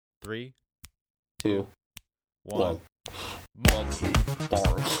3, 2, Two, 1. one.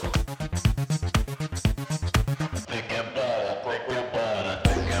 Bars.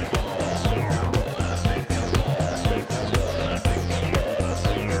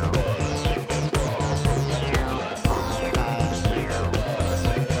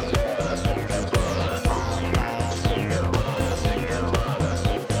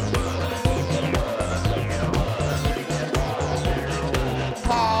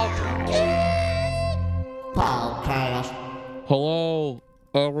 Hello,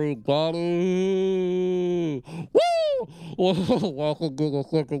 everybody. Woo! Welcome to the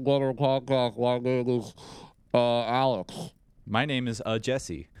Second Letter Podcast. My name is Alex, My name is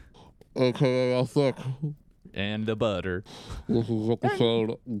Jesse, aka Thick. and the butter. This is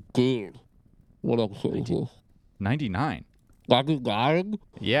episode dude. What episode is this? 99. 99?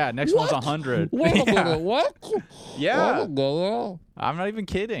 Yeah, next What? one's 100. Wait a Yeah. minute, what? Yeah, Oh, I'm not even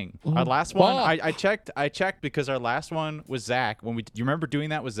kidding. Our last one, Fuck. I checked because our last one was Zach. You remember doing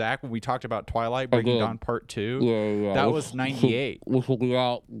that with Zach when we talked about Twilight Breaking did. Dawn Part 2? yeah. That This- was 98. Which will be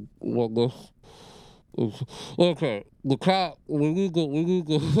out when this is. Okay, the cat, we need to, we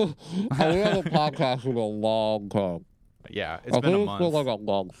haven't podcasted in a long time. Yeah, it's I been a think it's been month. like a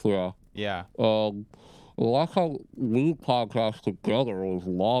month, yeah. Yeah. The last time we podcast together was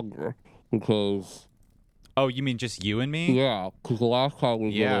longer because, Oh, you mean just you and me? yeah, because the last time we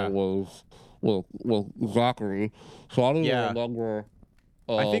Yeah. did it was with Zachary, so I don't Yeah. even remember.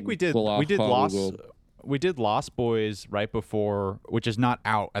 I think we did. the last We did time Lost. We did Lost Boys right before, which is not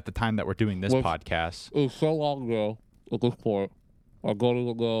out at the time that we're doing this Which- podcast. It was so long ago at this point. I don't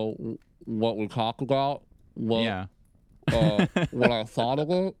even know what we talked about. Yeah. When I thought of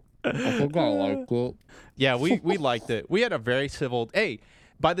it, I think I liked it. Yeah, we liked it. We had a very civil. Hey,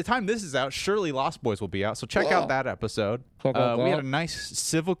 by the time this is out, surely Lost Boys will be out. So check Yeah. out that episode. Check out We had that. a nice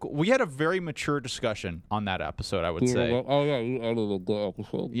civil. We had a very mature discussion on that episode, I would You say. remember- Oh yeah, you edited the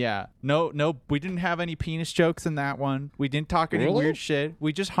episode. Yeah. No, we didn't have any penis jokes in that one. We didn't talk any Really? weird shit.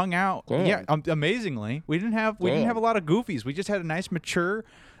 We just hung out. Damn. Yeah, amazingly. We didn't have Damn. a lot of goofies. We just had a nice, mature,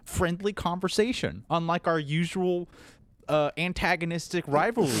 friendly conversation, unlike our usual antagonistic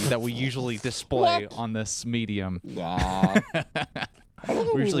rivalry that we usually display What? on this medium. Nah. I don't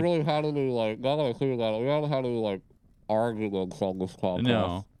think we usually- really had any, like, now that I think about it, we haven't had any, like, arguments on this podcast.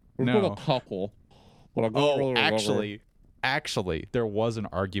 No. There's been No. a couple, but I don't Oh, really remember. actually, there was an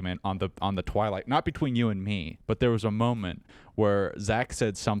argument on the Twilight, not between you and me, but there was a moment where Zach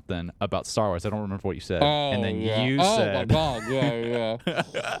said something about Star Wars. I don't remember what you said, Oh, and then yeah. you oh, said, my God, yeah.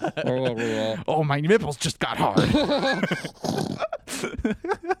 I remember that. "Oh, my nipples just got hard."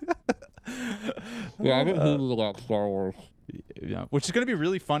 Yeah, I didn't hear about Star Wars. Yeah, which is going to be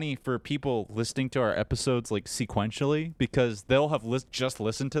really funny for people listening to our episodes like sequentially, because they'll have just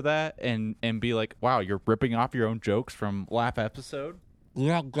listened to that and be like, "Wow, you're ripping off your own jokes from last episode."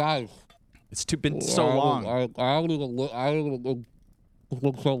 Yeah, guys. It's been so I long. haven't even it's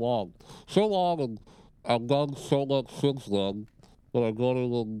been so long. So long, and I've done so much since then that I don't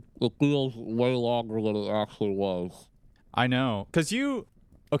even, it feels way longer than it actually was. I know, because you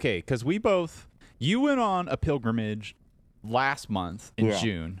went on a pilgrimage last month in Yeah.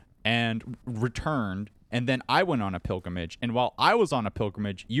 June and returned, and then I went on a pilgrimage, and while I was on a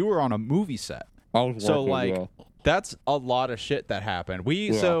pilgrimage, you were on a movie set. I was So working, like yeah. that's a lot of shit that happened. We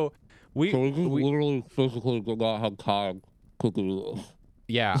Yeah. so So we just we literally physically did not have time to do this.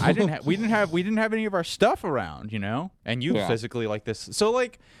 yeah, we didn't have any of our stuff around, you know? And you Yeah. physically like this. So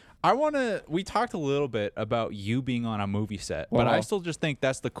like we talked a little bit about you being on a movie set, but I Uh-huh. still just think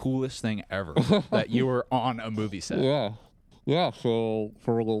that's the coolest thing ever that you were on a movie set. Yeah. Yeah, so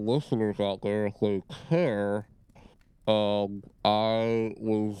for the listeners out there, if they care, I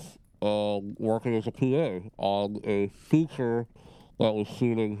was working as a PA on a feature that was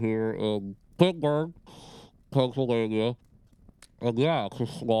shooting here in Pittsburgh, Pennsylvania. And yeah, it's a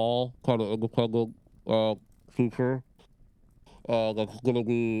small, kind of independent feature that's going to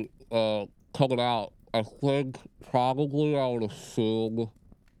be coming out, I think, probably, I would assume,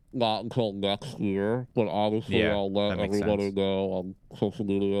 not until next year, but obviously Yeah, I'll let that makes everybody sense. know on social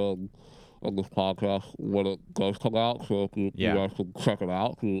media and this podcast when it does come out, so if you Yeah. guys can check it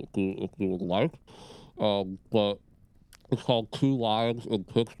out if you would like. But it's called Two Lions in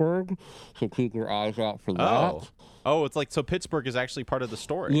Pittsburgh, so keep your eyes out for that. Oh, it's like so Pittsburgh is actually part of the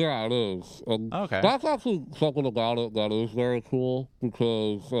story. Yeah, it is. And Okay. that's actually something about it that is very cool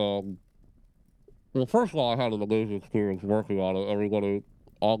because, well, first of all, I had an amazing experience working on it. Everybody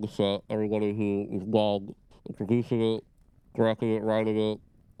on the set, everybody who was involved in producing it, directing it, writing it,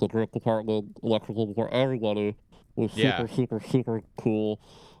 the grip department, electrical department, everybody was Yeah. super cool.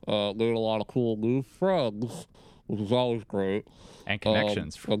 made a lot of cool new friends, which is always great. And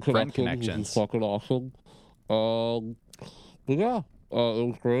connections, And friend connections, which is connections. fucking awesome. But yeah, it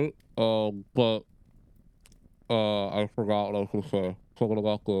was great. But I forgot what I was gonna say. Something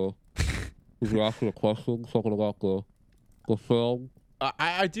about the. Did you ask me a question? Something about the film.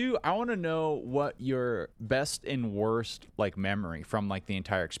 I do. I want to know what your best and worst like memory from like the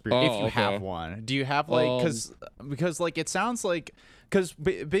entire experience, if Oh, you okay. have one. Do you have like Um, because like it sounds like because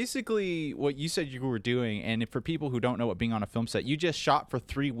basically what you said you were doing, and for people who don't know what being on a film set, you just shot for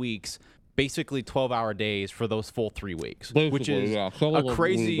 3 weeks, basically 12-hour days for those full 3 weeks, which Basically, is yeah. Some a of them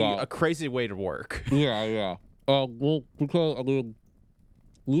we got. crazy way to work. Yeah, yeah. Well, because I mean,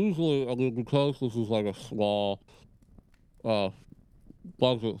 usually, I mean, because this is like a small uh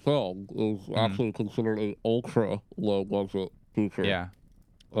budget film, is Mhm. actually considered an ultra low budget feature. Yeah.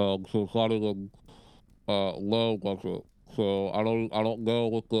 So it's not even low budget. So I don't know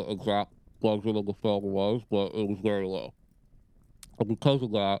what the exact budget of the film was, but it was very low. And because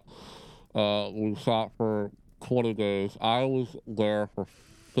of that, we shot for 20 days. I was there for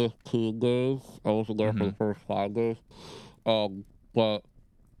 15 days. I wasn't there for the Hmm. first 5 days. But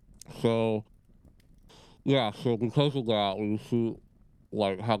so yeah, so because of that, we shoot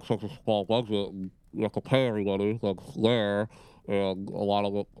like have such a small budget, and you have to pay everybody that's there, and a lot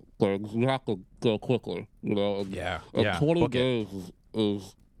of the things you have to go quickly, you know. And Yeah. 20 Book it. days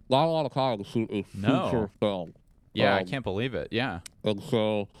is not a lot of time to shoot a No. feature film. Yeah, I Um, can't believe it. Yeah. And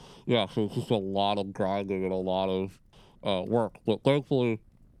so, yeah, so it's just a lot of grinding and a lot of work. But thankfully,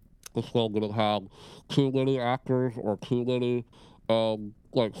 this film didn't have too many actors or too many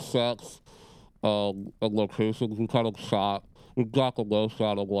like sets and locations. We kind of shot. We got the most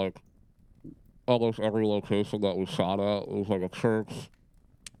out of like almost every location that we shot at. It was like a church,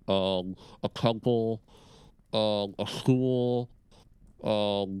 a temple, a school,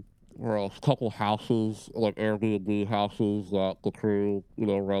 or else a couple houses, like Airbnb houses that the crew, you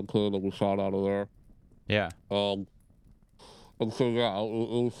know, rented and we shot out of there. Yeah. Um, and so yeah,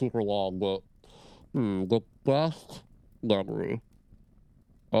 it was super long, but the best memory,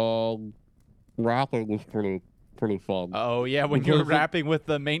 um, rapping was pretty fun. Oh yeah, when you were Because it, rapping with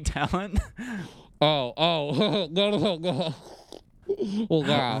the main talent, oh, no. Well,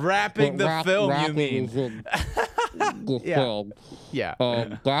 that, rapping but the film. You rapping mean? is in the Yeah. film. Yeah.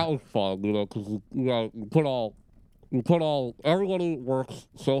 That was fun, you know, because you put all, everybody works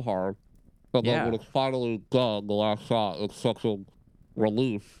so hard, and then Yeah. when it's finally done, the last shot, it's such a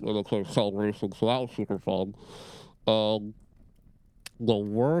relief and it's like a celebration. So that was super fun. Um, the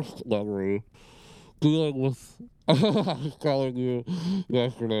worst memory dealing with. I was telling you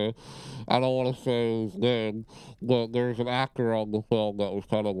yesterday. I don't want to say his name, but there's an actor on the film that was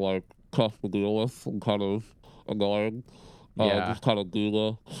kind of like tough to deal with and kind of annoying. Yeah. Just kind of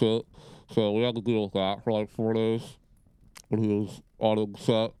diva shit. So we had to deal with that for like 4 days when he was on the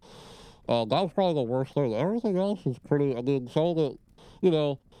set. That was probably the worst thing. Everything else was pretty. I mean, some of it, you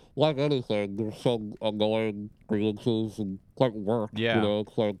know, like anything, there's some annoying grievances and like work. Yeah. You know,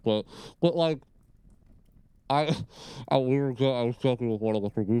 it's like, but like. I, I was talking with one of the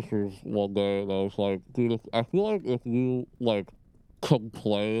producers one day, and I was like, dude, I feel like if you like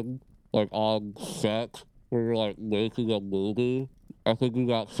complain like on set when you're like making a movie, I think you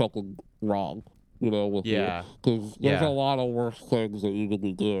got something wrong, you know, with Yeah. because there's Yeah. a lot of worse things that you could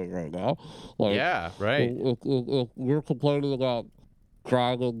be doing right now. Like, Yeah. Right. if you're complaining about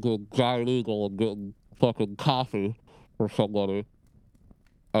driving to Giant Eagle and getting fucking coffee for somebody,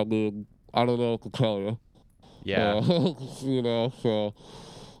 I mean, I don't know what to tell you. Yeah. You know, so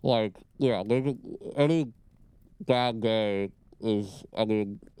like, yeah, maybe any bad day is. I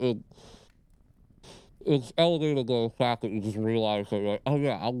mean, it's elevated to the fact that you just realize that you're like, oh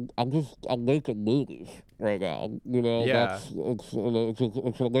yeah, I'm making movies right now. You know, Yeah. it's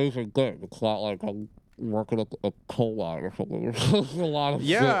an amazing thing. It's not like I'm working at a coal mine or something. There's a lot of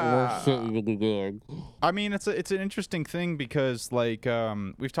worse shit you could be doing. I mean, it's an interesting thing because like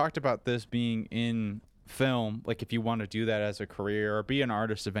we've talked about this being in film, like if you want to do that as a career or be an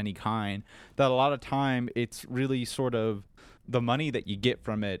artist of any kind, that a lot of time it's really sort of the money that you get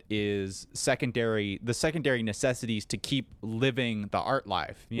from it is the secondary necessities to keep living the art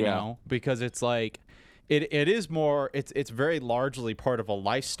life, you Yeah. know, because it's like it is more it's very largely part of a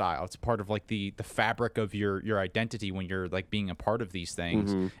lifestyle. It's part of like the fabric of your identity when you're like being a part of these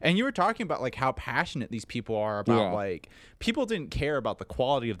things. And you were talking about like how passionate these people are about Yeah. like people didn't care about the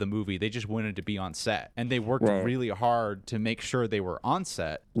quality of the movie. They just wanted to be on set, and they worked Right. really hard to make sure they were on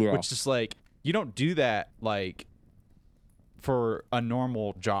set, Yeah. which is like you don't do that like for a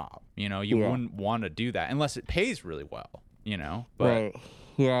normal job, you know. You Yeah. wouldn't want to do that unless it pays really well, you know. But Right.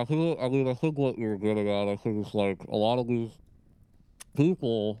 Yeah, I think what you're getting at, I think it's like a lot of these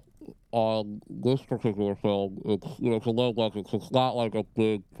people on this particular film, it's, it's a low budget, so it's not like a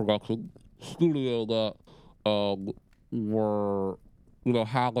big production studio that were,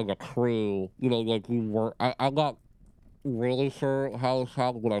 had like a crew, like we were. I'm not really sure how this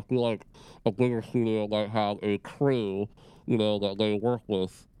happened, but I feel like a bigger studio might have a crew, that they work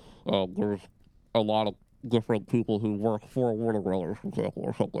with. There's a lot of different people who work for Warner Brothers, for example,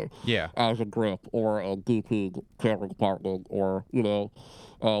 or something, Yeah. as a grip or a DP camera department, or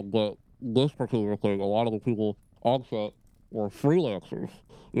but this particular thing, a lot of the people on set were freelancers.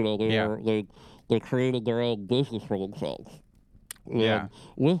 Yeah. They created their own business for themselves. Yeah. And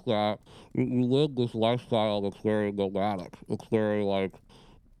with that, you live this lifestyle that's very nomadic. It's very like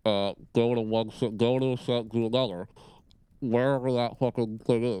go to one set, go to a set, do another, wherever that fucking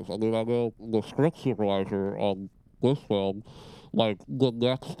thing is. I mean, I know the script supervisor on this film, like the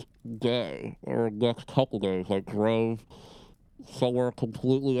next day or next couple days, like drove somewhere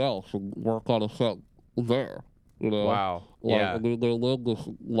completely else and worked on a set there. Wow. Like I Yeah. mean, they live this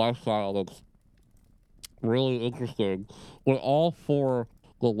lifestyle that's really interesting, but all for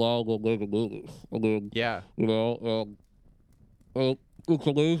the love of making movies. I mean, Yeah. it's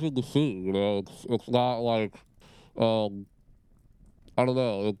amazing to see. It's not like um, I don't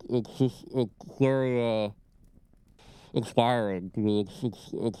know. It's very inspiring.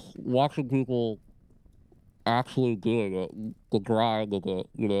 It's watching people actually doing it. The grind of it,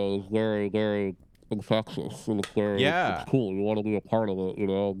 is very very infectious, and it's Yeah. cool. You want to be a part of it,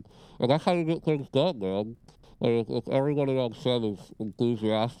 and that's how you get things done, man. Like if everybody on set is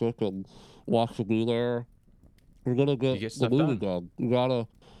enthusiastic and wants to be there, you're gonna You get get the stuff movie done. done.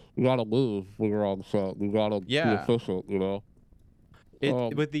 You gotta move when you're on set. You gotta be Yeah. efficient.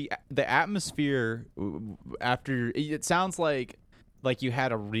 It with the atmosphere after it sounds like you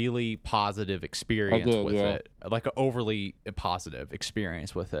had a really positive I experience did, with yeah. it, like an overly positive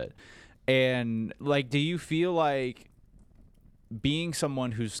experience with it. And like, do you feel like being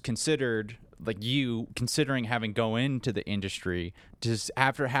someone who's considered like you considering having go into the industry, just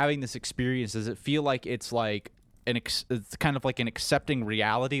after having this experience, does it feel like it's like it's kind of like an accepting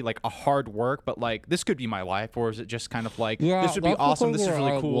reality, like a hard work, but like this could be my life, or is it just kind of like Yeah, this would be that's the awesome, thing this is where really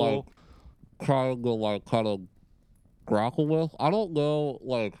I'm like cool? trying to like kind of grapple with. I don't know,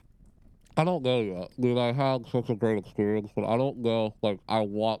 like I don't know yet. I mean, I had such a great experience, but I don't know, like I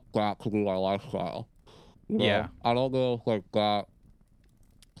want that to be my lifestyle. Yeah. I don't know if like that.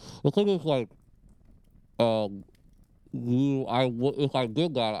 The thing is, like, um, if I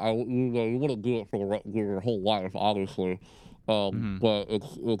did that, you wouldn't do it for your whole life, obviously. Hmm. But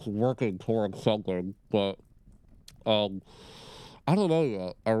it's working towards something. But um, I don't know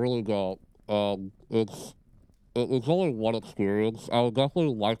yet. I really don't. It's only one experience. I would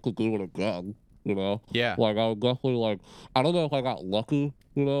definitely like to do it again. Yeah. Like I would definitely like. I don't know if I got lucky.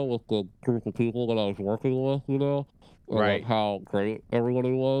 With the group of people that I was working with. And like Right. how great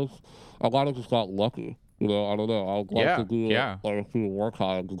everybody was. I might have just got lucky. I don't know. I would like to Yeah. do it Yeah. like a few more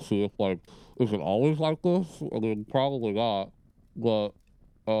times and see if like is it always like this? I mean, probably not. But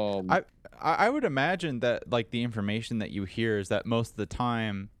um, I I would imagine that like the information that you hear is that most of the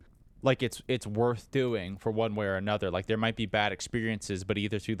time, like it's worth doing for one way or another. Like there might be bad experiences, but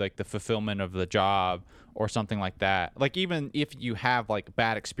either through like the fulfillment of the job or something like that. Like even if you have like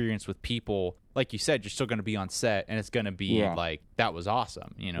bad experience with people, like you said, you're still going to be on set and it's going to be yeah, like that was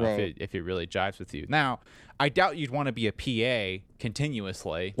awesome. If right. it really jives with you. Now, I doubt you'd want to be a PA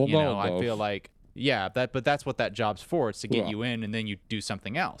continuously. Well, no one I does. feel like yeah, but that's what that job's for. It's to get Yeah, you in and then you do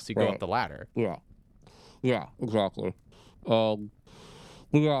something else. You go up right. the ladder. Yeah, yeah, exactly. Um,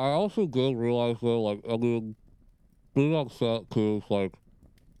 but yeah, I also did realize though, like, I mean, being on set too is like,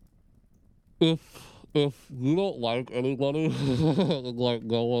 if you don't like anybody, and, like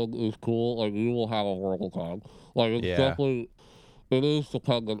no one is cool, like you will have a horrible time. Like Yeah. it is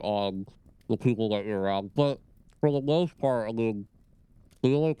dependent on the people that you're around, but for the most part, I mean,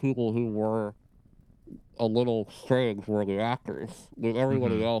 the only people who were a little strange were the actors. I mean,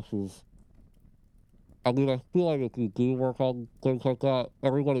 everybody Mhm. else is. I mean, I feel like if you do work on things like that,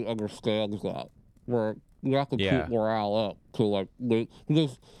 everybody understands that. Where you have to keep Yeah. morale up to like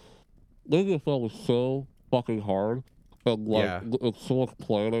because making a film is so fucking hard, and like Yeah. it's so much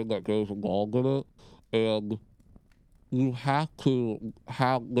planning that goes along with it, and you have to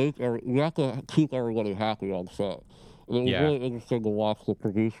you have to keep everybody happy on set. And it was Yeah. really interesting to watch the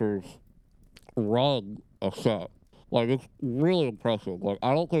producers run a set. Like it's really impressive. Like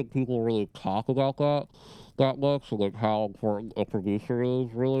I don't think people really talk about that much, and like how important a producer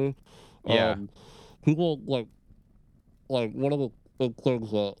is really. Yeah. Um, People like one of the the things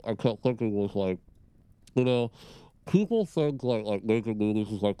that I kept thinking was like, you know, people think like making movies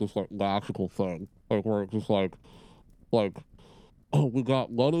is like this like magical thing, like where it's just like oh, we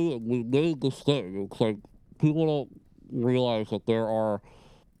got money and we made this thing. It's like people don't realize that there are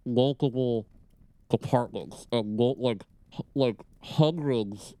multiple departments and like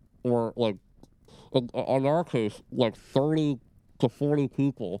hundreds or like in our case like 30 to 40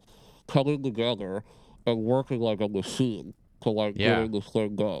 people coming together and working like a machine to like Yeah. getting this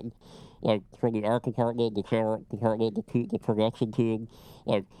thing done. Like from the art department, the camera department, the production team,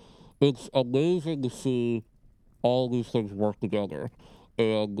 like it's amazing to see all these things work together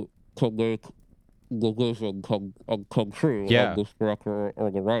and to make the vision come true of Yeah. this director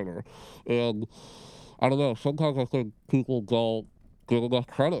or the writer. And I don't know, sometimes I think people don't give enough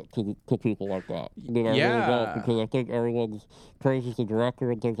credit to people like that. I mean, I really don't, Yeah. because I think everyone praises the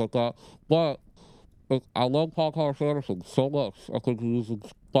director and things like that. But I love Paul Thomas Anderson so much. I think he's a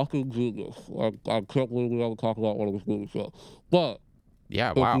fucking genius. I can't believe we haven't talked about one of his movies yet. But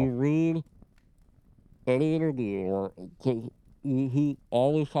Yeah. if you Wow. read any interview or he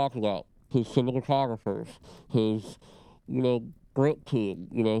always talks about his cinematographers, his script team,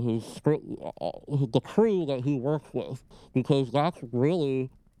 his script, the crew that he works with, because that's really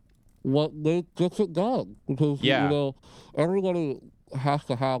what gets it done. Because Yeah. everybody has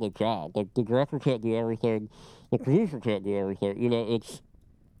to have a job. Like the director can't do everything, the producer can't do everything.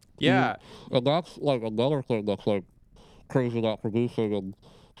 Yeah. And that's like another thing that's like crazy about producing and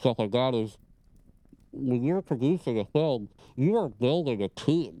stuff like that is when you're producing a film, you are building a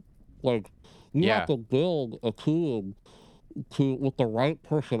team. Like you have Yeah. to build a team with the right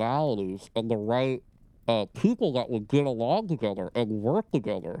personalities and the right people that would get along together and work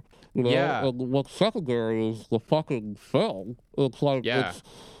together. Yeah. And what's secondary is the fucking film. It's like Yeah.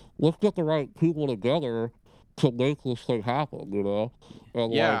 let's get the right people together to make this thing happen. And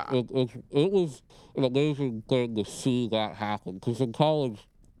like Yeah. it was an amazing thing to see that happen because in college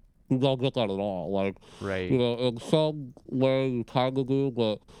you don't get that at all. Like, Right. in some way you kind of do,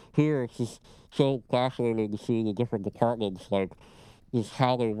 but here it's just so fascinating to see the different departments, like, just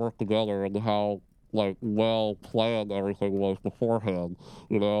how they work together and how, like, well planned everything was beforehand,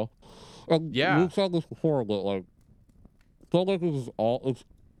 you know? And Yeah. we've said this before, but, like, filmmaking it's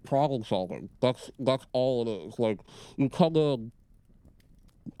problem solving. That's all it is. Like, you come in,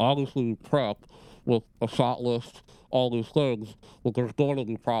 obviously prep with a shot list, all these things, but there's going to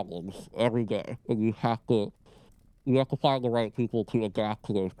be problems every day, and you have to find the right people to adapt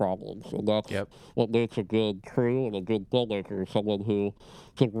to those problems, and that's Yep. what makes a good crew and a good filmmaker, someone who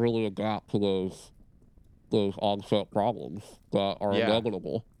can really adapt to those on-set problems that are Yeah.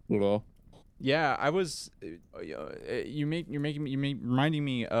 inevitable. Yeah, I was. Reminding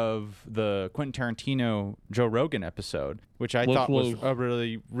me of the Quentin Tarantino Joe Rogan episode, which I Which thought was was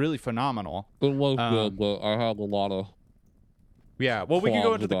really, really phenomenal. it was Um, good, but I had a lot of Yeah, well, we can go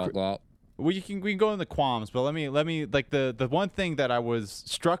qualms into about that. we can go in the qualms, but let me like the one thing that I was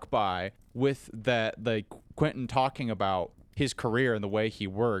struck by with that, like Quentin talking about his career and the way he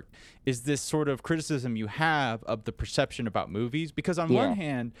worked, is this sort of criticism you have of the perception about movies. Because on one Yeah.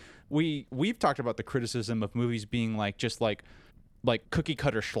 hand, we've talked about the criticism of movies being like just like cookie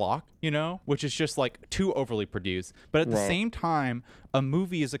cutter schlock, which is just like too overly produced. But at the Right. same time, a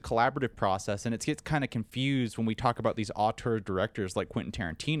movie is a collaborative process, and it gets kind of confused when we talk about these auteur directors like Quentin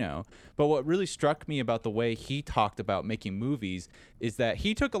Tarantino. But what really struck me about the way he talked about making movies is that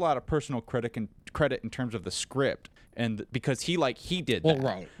he took a lot of personal credit in terms of the script, and because he did Well, that.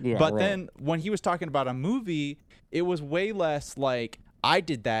 right. Yeah, But right. then when he was talking about a movie, it was way less like I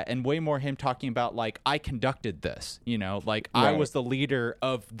did that and way more him talking about like I conducted this, like I Right. was the leader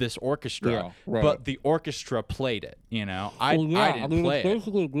of this orchestra, Yeah, right. but the orchestra played it, I Well, yeah, I didn't play it's it.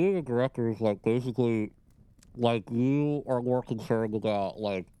 basically being a director is like basically like you are more concerned about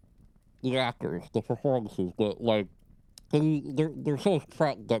like the actors, the performances, but like and there's so much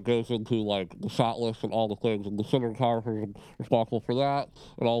prep that goes into like the shot list and all the things, and the cinematographer is responsible for that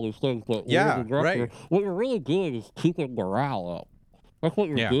and all these things. But when you're Yeah, the director, right. what you're really doing is keeping morale up. That's what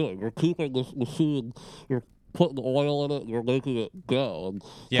you're Yeah. doing. You're keeping this machine. You're putting oil in it. You're making it go and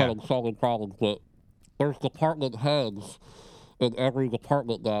Yeah. kind of solving problems. But there's department heads in every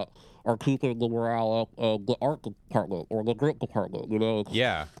department that are keeping the morale up of the art department or the grip department.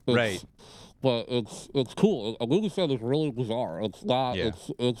 Yeah, It's, right. But it's cool. A movie set is really bizarre. It's not. Yeah.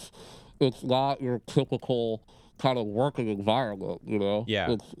 It's not your typical kind of working environment, you know?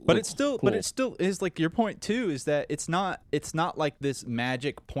 Yeah, but it still is like your point too, is that it's not like this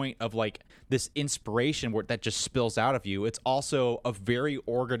magic point of like this inspiration that just spills out of you. It's also a very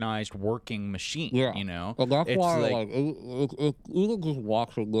organized working machine. Yeah, you know, and that's it's why like even just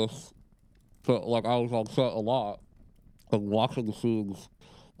watching this, so like I was on set a lot and watching the scenes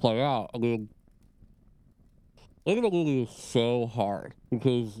play out. I mean, making a movie is so hard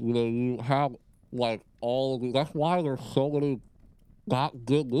because you know you have like all of the. That's why there's so many not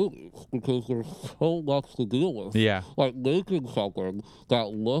good movies because there's so much to deal with. yeah, Like making something that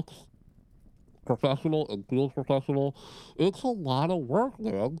looks professional and feels professional, it's a lot of work,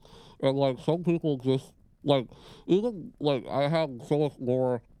 man. And like some people just like even like I have so much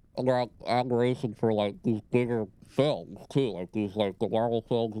more admiration for like these bigger films too, like these like the Marvel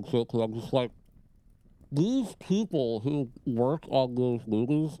films and shit. Because I'm just like these people who work on those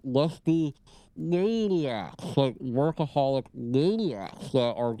movies must be maniacs, like workaholic maniacs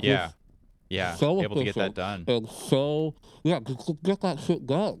that are just so able to get that done. and so just to get that shit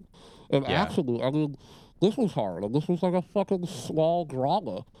done. And actually, I mean, this was hard, and this was like a fucking small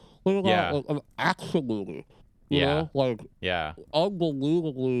drama. Look at that, like, an action movie. You know, like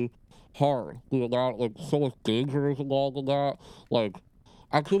unbelievably hard. The amount, like, so much danger is involved in that. Like,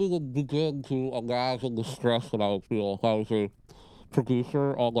 I couldn't even begin to imagine the stress that I would feel if I was a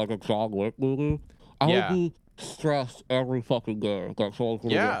producer on like a John Wick movie. I would be stressed every fucking day that someone's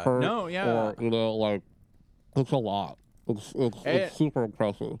gonna get hurt. Or you know, like it's a lot. It's super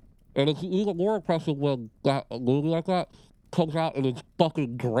impressive, and it's even more impressive when a movie like that comes out and it's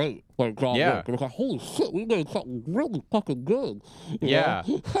fucking great, like John Wick. And it's like, holy shit, we made something really fucking good. You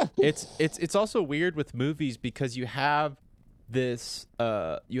know? It's also weird with movies because you have this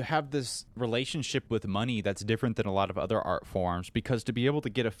relationship with money that's different than a lot of other art forms, because to be able to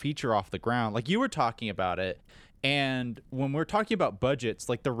get a feature off the ground, like you were talking about it, and when we're talking about budgets,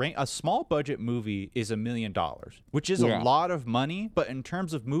 like a small budget movie is $1 million, which is a lot of money, but in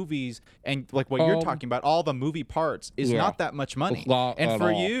terms of movies and like what you're talking about, all the movie parts is not that much money. And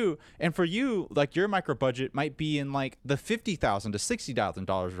for you, like your micro budget might be in like the $50,000 to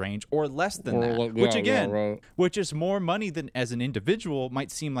 $60,000 range or less than that, which is more money than as an individual might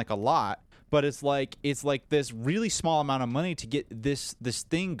seem like a lot. But it's like this really small amount of money to get this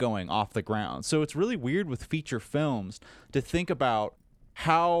thing going off the ground. So it's really weird with feature films to think about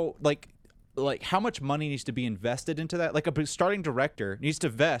how like how much money needs to be invested into that. Like a starting director needs to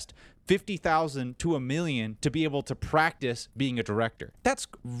invest $50,000 to $1 million to be able to practice being a director. That's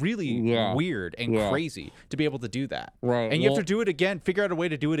really weird and crazy to be able to do that. Right. And you have to do it again. Figure out a way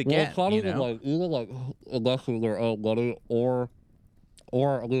to do it again. It's not even like investing their own money or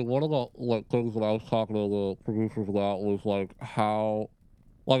I mean, one of the like things that I was talking to the producers about was like how,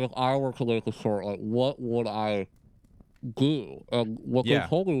 like if I were to make a short, like what would I do? And what they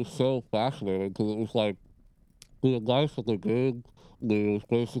told me was so fascinating because it was like the advice that they gave me was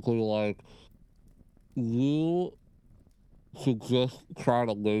basically like you should just try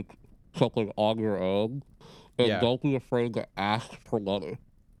to make something on your own and don't be afraid to ask for money.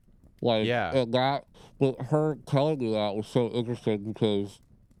 Like, and that, but her telling me that was so interesting because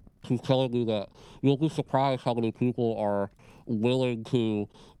she's telling me that you'll be surprised how many people are willing to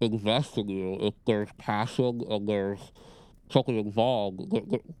invest in you if there's passion and there's something involved.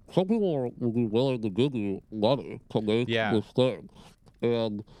 Some people will be willing to give you money to make this thing.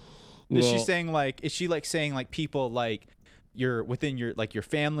 And is she saying like people like you're within your like your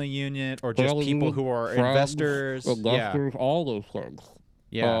family unit or just people who are friends, investors, all those things.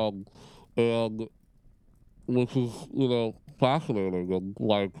 And which is, you know, fascinating and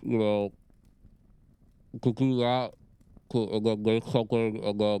like, you know, to do that and then make something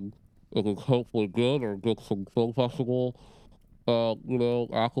and then it is hopefully good or get some film festival, you know,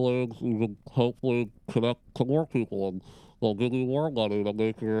 accolades, even hopefully connect to more people and they'll give you more money to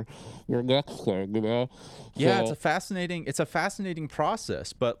make your next thing, you know? Yeah, it's a fascinating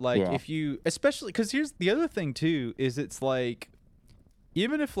process, but like if you, especially, because here's the other thing too, is it's like,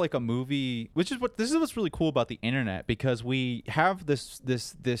 even if like a movie, this is what's really cool about the internet, because we have this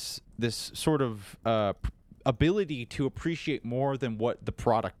sort of ability to appreciate more than what the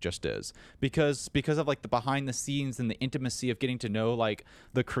product just is, because of like the behind the scenes and the intimacy of getting to know like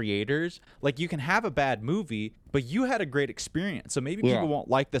the creators. Like you can have a bad movie, but you had a great experience, so maybe people won't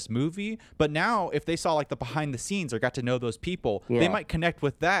like this movie, but now if they saw like the behind the scenes or got to know those people, they might connect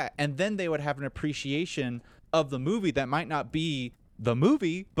with that, and then they would have an appreciation of the movie that might not be the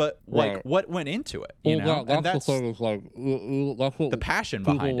movie, but like what went into it, you know? That's the thing, is like that's what the passion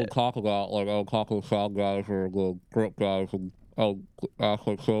people behind will it. talk about. Like I'll talk to the sound guys or the grip guys, and ask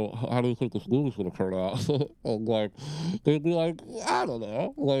like, so how do you think this movie's gonna turn out? And like, they'd be like, I don't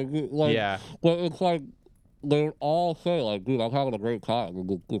know, like, Yeah. but it's like they all say like, dude, I'm having a great time.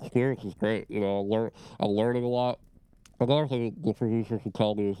 The experience is great. You know, I'm learning a lot. Another thing the producers would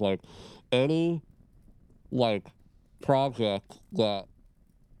tell me is like, any like project that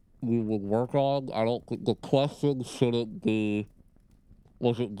you would work on, I don't think the question shouldn't be,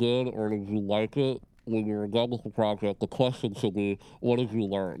 was it good or did you like it? When you're done with the project, the question should be, what did you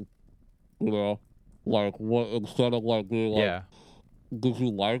learn? You know, like what instead of like being like, Yeah. did you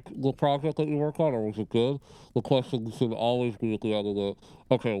like the project that you worked on or was it good? The question should always be at the end of it,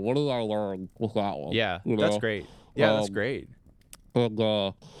 okay, what did I learn with that one? Yeah. You That's know, great. Yeah, that's um, great. and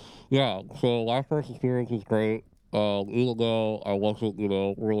yeah, so my first experience was great. Even though I wasn't, you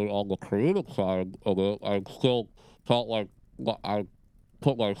know, really on the creative side of it, I still felt like I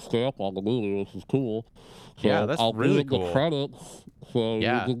put my stamp on the movie, which is cool. Yeah, So that's I'll be really in the cool. credits, so you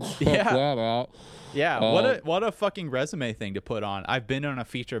Yeah. can check Yeah. that out. Yeah. Um, What a fucking resume thing to put on. I've been on a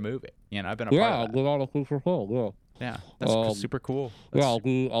feature movie. You know, I've been a part yeah, of I'll that. get on a feature film. Yeah, Yeah. That's super cool. yeah, That's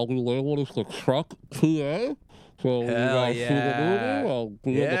I'll be labeled as the truck PA. So when you hell guys see the movie, yeah. I'll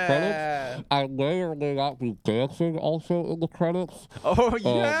be in the credits. Yeah. I may or may not be dancing also in the credits. Oh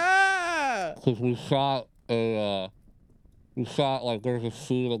yeah. Because we shot like there's a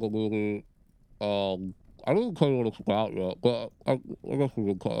scene in the movie. I didn't tell you what it's about yet, but I guess we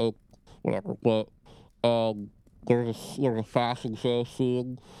can tell it, whatever. But there's a fashion show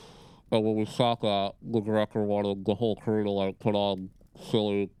scene, and when we shot that, the director wanted the whole crew to like put on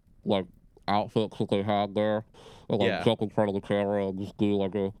silly like outfits that they had there, and like Yeah. jump in front of the camera and just do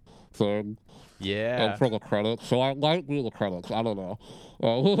like a thing. And Yeah. for the credits, so I might be in the credits. I don't know. I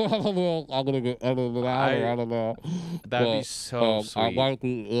don't know. If I'm gonna get edited out, or I don't know. That'd be But so I sweet. might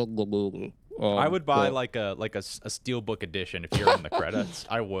be in the movie. I would buy But, like a steelbook edition if you're in the credits.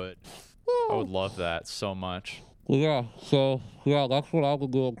 I would love that so much. yeah. So yeah, that's what I've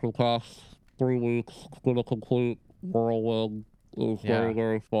been doing for the past 3 weeks. It's been a complete whirlwind. It was very Yeah.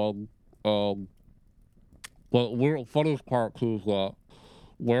 very fun. But funniest part too is that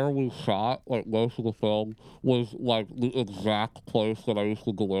where we shot, like most of the film, was like the exact place that I used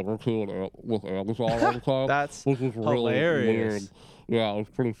to deliver to with Amazon all the time, That's which was really weird. hilarious. Yeah, it was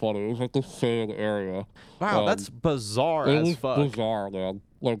pretty funny. It was like the same area. Wow, that's bizarre It as was fuck. bizarre, man.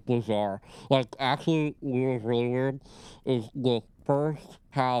 Like bizarre. Like actually, what was really weird is the first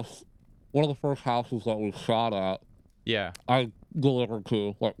house, one of the first houses that we shot at, Yeah. I delivered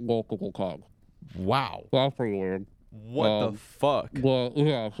to like multiple times. Wow. That's pretty weird. What the fuck? But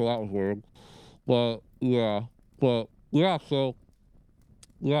yeah, so that was weird. But yeah, so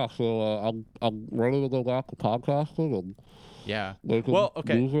I'm ready to go back to podcasting and Yeah. making Well,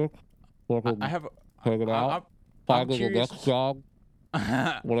 okay. music, I have. hanging out, I'm finding the curious. next job,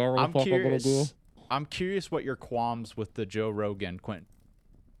 whatever the I'm fuck I'm gonna do. curious. I'm curious what your qualms with the Joe Rogan Quentin.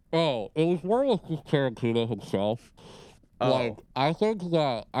 Oh, it was more with just Tarantino himself. Oh. Like, I think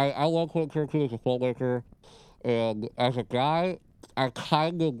that I love Quentin Tarantino as a filmmaker, and as a guy, I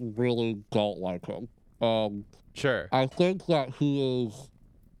kind of really don't like him. Sure. I think that he is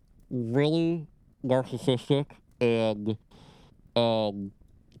really narcissistic and to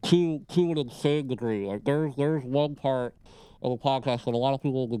an insane degree. Like there's one part of the podcast that a lot of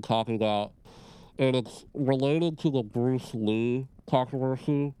people have been talking about, and it's related to the Bruce Lee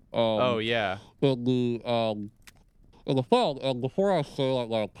controversy. Oh yeah. In the film. And before I say like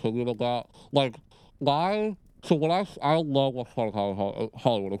my opinion of that, like so when I love what's called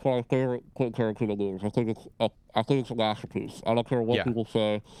Hollywood. It's one of my favorite Quentin Tarantino movies. I think it's a masterpiece. I don't care what Yeah. people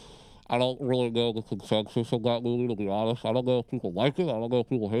say. I don't really know the consensus of that movie, to be honest. I don't know if people like it. I don't know if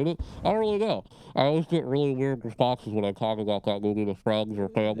people hate it. I don't really know. I always get really weird responses when I talk about that movie to friends or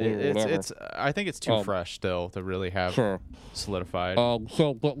family or whatever. It's. I think it's too fresh still to really have Sure. solidified.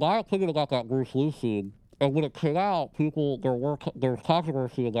 But my opinion about that Bruce Lee scene, and when it came out, there was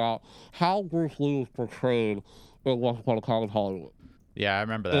controversy about how Bruce Lee was portrayed in Once Upon a Time in Hollywood. Yeah, I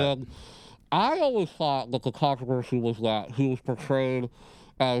remember that. And I always thought that the controversy was that he was portrayed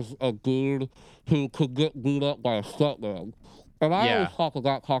as a dude who could get beat up by a stuntman. And I always thought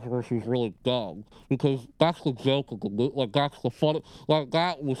that controversy was really dumb, because that's the joke of the movie. Like, that's the fun. Like,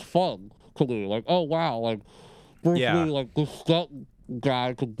 that was fun to me. Like, oh, wow. Like, Bruce Lee, like, this stunt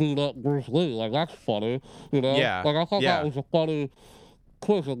guy could beat up Bruce Lee. Like, that's funny, you know? Yeah. Like, I thought Yeah. that was a funny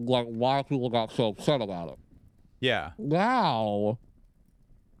twist and, like, why people got so upset about it. Yeah. Now,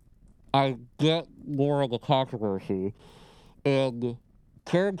 I get more of the controversy, and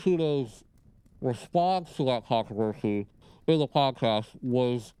Tarantino's response to that controversy in the podcast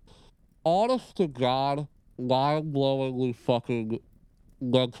was, honest to God, mind-blowingly fucking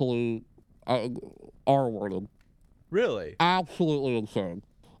mentally R-worded. Really? Absolutely insane.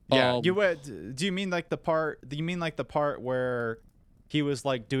 Yeah. Do you mean like the part? Do you mean like the part where he was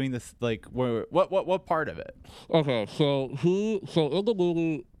like doing this? Like, what part of it? Okay, so in the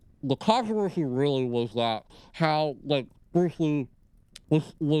movie, the controversy really was that how like Bruce Lee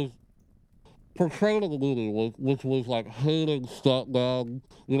was portrayed in the movie, which was like hating stuntmen,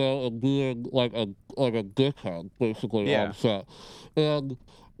 you know, and being like a dickhead basically Yeah. on set. And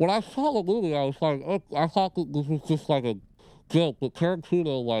when I saw the movie, I was like, oh, I thought that this was just like a joke, but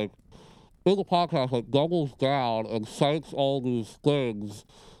Tarantino, like in the podcast, like doubles down and cites all these things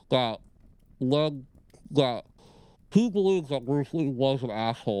that led that he believes that Bruce Lee was an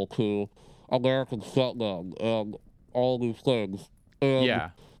asshole to American stuntmen and all these things. And Yeah.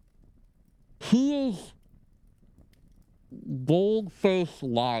 he is bold-faced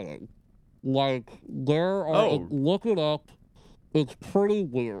lying. Like, there are... Oh. Look it up. It's pretty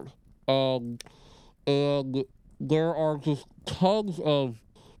weird. And there are just tons of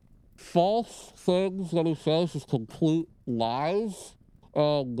false things that he says, just complete lies.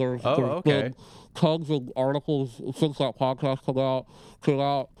 There's okay. been tons of articles since that podcast came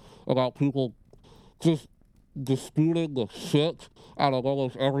out about people just disputing the shit out of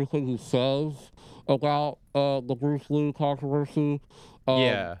almost everything he says about the Bruce Lee controversy.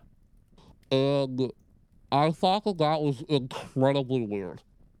 Yeah. And I thought that was incredibly weird.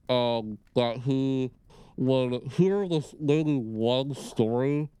 That he would hear this maybe one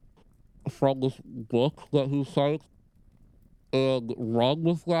story from this book that he cites and run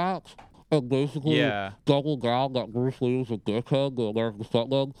with that and basically double down that Bruce Lee was a dickhead, the American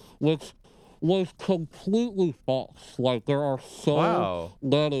stuntman, which was completely false. Like, there are so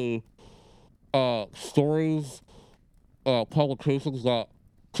many stories, publications that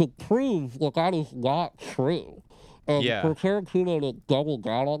to prove that is not true. And for Tarantino to double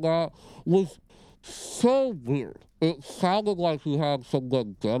down on that was so weird. It sounded like he had some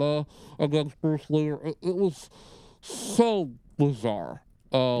vendetta against Bruce Lee. It was so bizarre.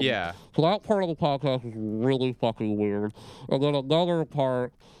 So that part of the podcast was really fucking weird. And then another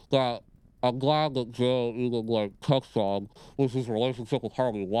part that I'm glad that Joe even like touched on was his relationship with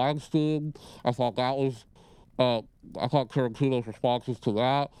Harvey Weinstein. I thought that was I thought Tarantino's responses to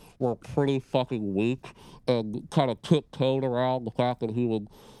that were pretty fucking weak and kind of tiptoed around the fact that he would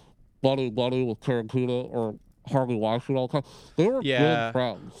buddy with Tarantino or Harvey Weinstein all the time. They were good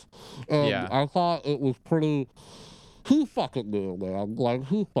friends. And I thought it was pretty... Who fucking knew, man? Like,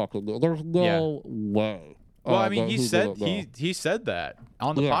 who fucking knew? There's no way. Well, I mean, he said that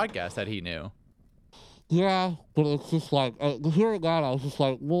on the podcast that he knew. Yeah, but it's just like, hearing that, I was just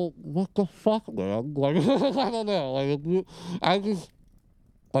like, well, what the fuck, man? Like, I don't know. Like, I just,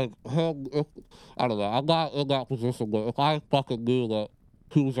 like, him, I don't know. I'm not in that position, but if I fucking knew that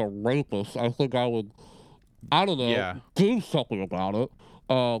he was a rapist, I think I would, I don't know, do something about it.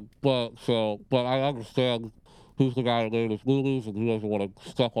 But I understand he's the guy who made his movies and he doesn't want to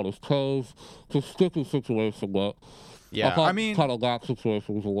step on his toes. It's a sticky situation, but I mean, kind of that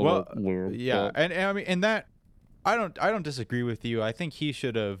situation was a little weird. Yeah, and I mean, and that I don't disagree with you. I think he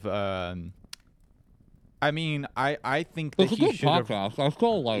should have. I mean, I think that he should have. I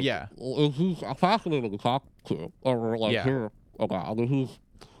still like. Yeah, he's fascinating to talk to or like hear about. I mean, he's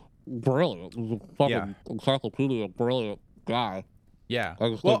brilliant. He's a fucking encyclopedia, brilliant guy. Yeah, I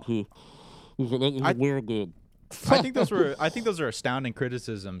just think he's a weird dude. I think those are astounding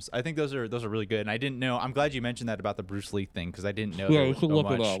criticisms. I think those are really good. And I didn't know. I'm glad you mentioned that about the Bruce Lee thing because I didn't know. Yeah, you should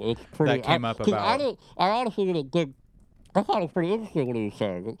look it up. It's pretty. That came up about. I honestly didn't think. I thought it was pretty interesting what he was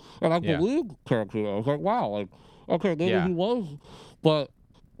saying, and I believed Tarantino. I was like, wow, like okay, maybe he was, but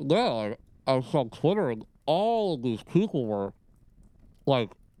like I was on Twitter and all of these people were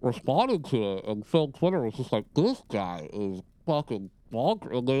like responding to it, and film Twitter was just like, this guy is fucking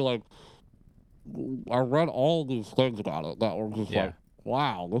bonkers, and they like. I read all these things about it that were just like,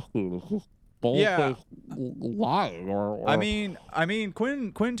 wow, this dude is just bold-faced lying. Or I mean,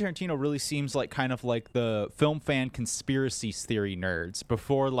 Quentin Tarantino really seems like kind of like the film fan conspiracy theory nerds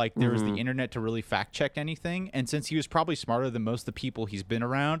before like there was the internet to really fact check anything. And since he was probably smarter than most of the people he's been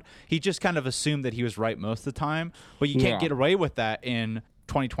around, he just kind of assumed that he was right most of the time. But you can't get away with that in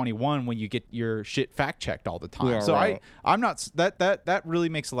 2021 when you get your shit fact checked all the time. I'm not that really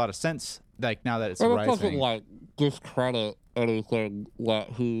makes a lot of sense. Like now that it's rising. It doesn't like discredit anything that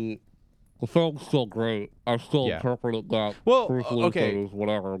he the film's still great. I still Yeah. interpret it that Well, Bruce Lee okay. thing is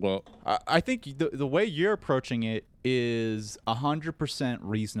whatever, but I think the way you're approaching it is 100%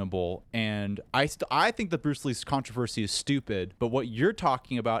 reasonable, and I think that Bruce Lee's controversy is stupid. But what you're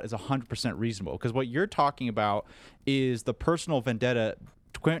talking about is 100% reasonable, because what you're talking about is the personal vendetta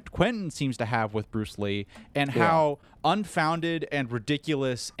Quentin seems to have with Bruce Lee, and how unfounded and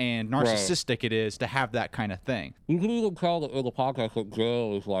ridiculous and narcissistic it is to have that kind of thing. you can even tell that in the podcast that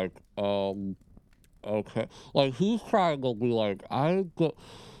Joe is like, okay, like he's trying to be like,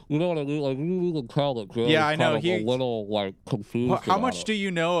 you know what I mean? Like you can tell that Joe is I know. kind of a little like confused. How much do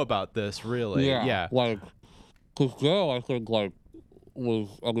you know about this, really? Yeah. Like, because Joe, I think, like,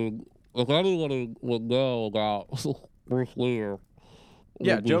 I mean, if anybody would know about Bruce Lee,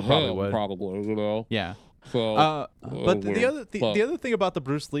 Joe probably would. Probably, you know? Yeah. So, but the other thing about the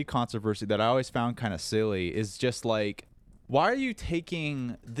Bruce Lee controversy that I always found kind of silly is just like, why are you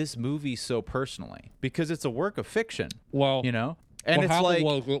taking this movie so personally? Because it's a work of fiction. Well, you know, and what it's like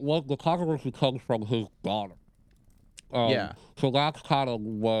was the controversy comes from his daughter. So that's kind of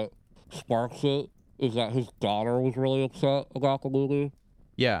what sparks it. Is that his daughter was really upset about the movie.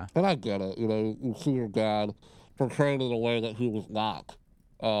 Yeah. And I get it. You know, you see your dad portrayed in a way that he was not.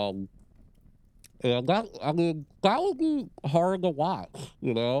 And that would be hard to watch,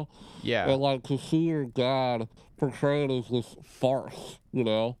 you know? Yeah. And, like, to see your dad portrayed as this farce, you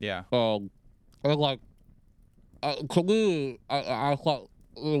know? Yeah. And, like, to me, I thought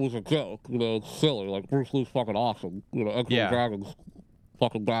it was a joke, you know? It's silly. Like, Bruce Lee's fucking awesome. You know, Enter the Dragon's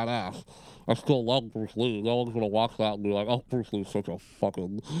fucking badass. I still love Bruce Lee. No one's gonna watch that and be like, "Oh, Bruce Lee's such a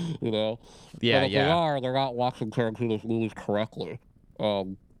fucking," you know. Yeah, but if they're not watching Tarantino's movies correctly.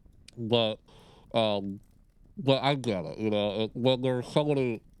 But I get it. You know, when there's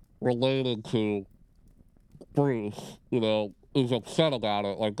somebody related to Bruce, you know, is upset about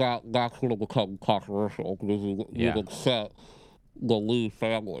it, like that's gonna become controversial because you upset the Lee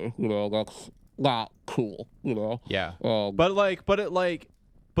family. You know, that's not cool. You know. Yeah.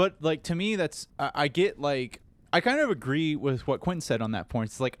 But to me, that's I get like I kind of agree with what Quentin said on that point.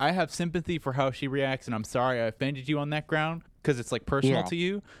 It's like I have sympathy for how she reacts, and I'm sorry I offended you on that ground because it's like personal to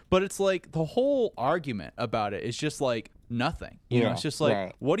you. But it's like the whole argument about it is just like nothing. You know, it's just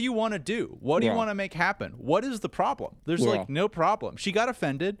like, what do you want to do? What do you want to make happen? What is the problem? There's like no problem. She got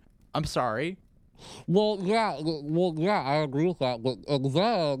offended. I'm sorry. Well, yeah, I agree with that.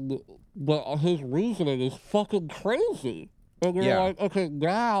 But his reasoning is fucking crazy. And you're like, okay,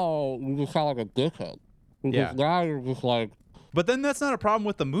 now you just sound like a dickhead. Because now you're just like... But then that's not a problem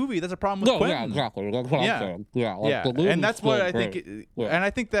with the movie. That's a problem with Quentin. Yeah, exactly. That's what I'm saying. Yeah, like the and that's what I think. And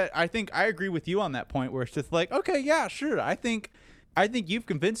I think I agree with you on that point where it's just like, okay, yeah, sure. I think you've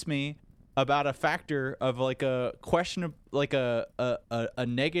convinced me about a factor of like a question of like a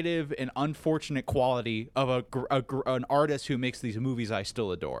negative and unfortunate quality of an artist who makes these movies I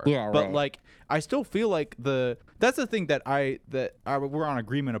still adore. Yeah, but like I still feel like that's the thing that we're on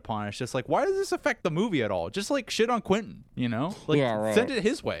agreement upon. It's just like, why does this affect the movie at all? Just like shit on Quentin, you know? Like send it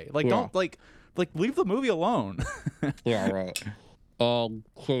his way. Like don't like leave the movie alone. Yeah, right. So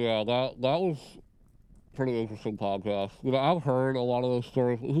yeah, that was pretty interesting podcast. You know, I've heard a lot of those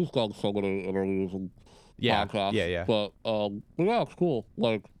stories. He's done so many interviews and podcasts. Yeah. But yeah, it's cool.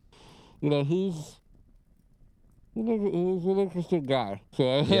 Like, you know, he's an interesting guy.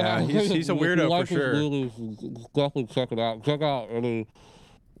 So yeah, he's a weirdo for sure. Movies, definitely check it out. Check out any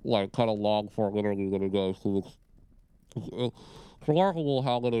like kind of long form interview that he does. It's remarkable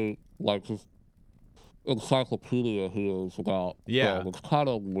how many like just encyclopedia he is about. Yeah, it's kind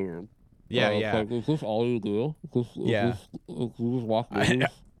of weird. Yeah. Like, is this all you do? You just watch movies?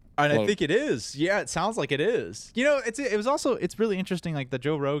 And I think it is. Yeah, it sounds like it is. You know, it's really interesting. Like the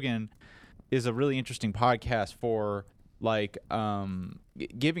Joe Rogan is a really interesting podcast for like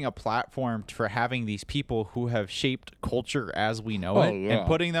giving a platform for having these people who have shaped culture as we know it, and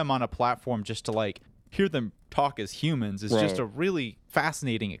putting them on a platform just to like hear them talk as humans is just a really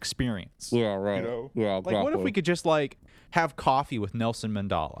fascinating experience. Yeah, right. You know? Yeah, exactly. Like, what if we could just like have coffee with Nelson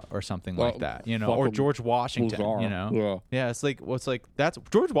Mandela or something like that, you know, or George Washington, bizarre. you know? Yeah, it's like that's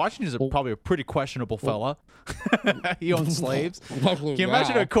George Washington is probably a pretty questionable fella. He owned slaves. Can you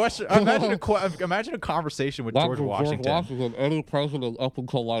imagine a question? Imagine a conversation with George Washington. George Washington, any president up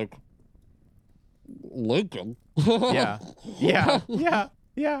until like Lincoln. Yeah.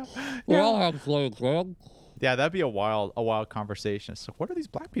 We all have slaves, man. Yeah, that'd be a wild conversation. So, what are these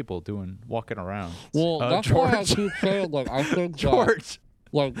black people doing walking around? Well, that's why I keep saying, like, I think George.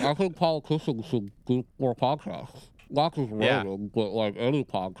 I think politicians should do more podcasts, not just Rogan, but like any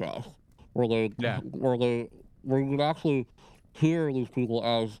podcast where you can actually hear these people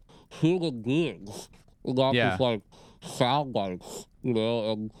as human beings, and not Yeah. just like sound bites,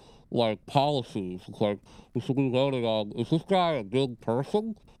 and like policies. It's like we should be voting on, is this guy a good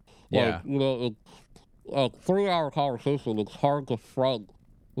person? Like, Yeah. a 3-hour conversation, it's hard to front.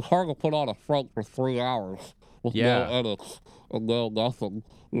 It's hard to put on a front for 3 hours with no Yeah. edits and no nothing.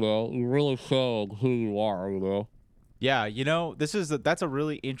 You really show who you are. Yeah, that's a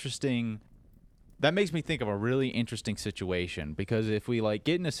really interesting. That makes me think of a really interesting situation, because if we like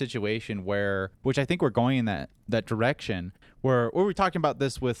get in a situation where, which I think we're going in that direction, where we're talking about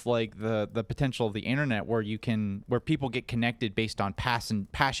this with like the potential of the internet, where people get connected based on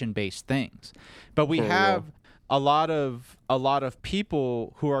passion based things, but we Sure, have a lot of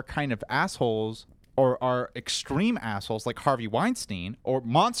people who are kind of assholes, or are extreme assholes like Harvey Weinstein, or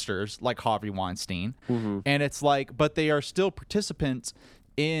monsters like Harvey Weinstein. And it's like, but they are still participants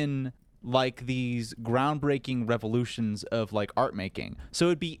in like these groundbreaking revolutions of like art making. So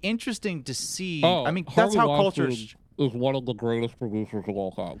it'd be interesting to see. Oh, I mean, that's Harvey how Weinstein culture is one of the greatest producers of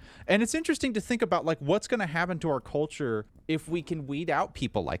all time. and it's interesting to think about like what's going to happen to our culture if we can weed out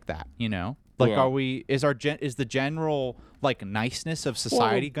people like that, Like, Yeah. is the general like niceness of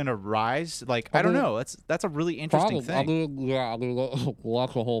society going to rise? Like, I don't know. That's a really interesting thing.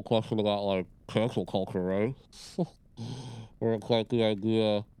 That's a whole question about like cancel culture, right? Where it's like the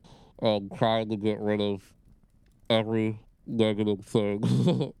idea of trying to get rid of every negative thing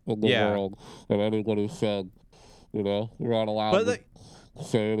in the Yeah. world that anybody said. You're not allowed But to like,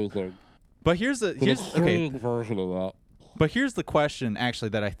 say anything. but here's An okay. extreme version of that. But here's the question actually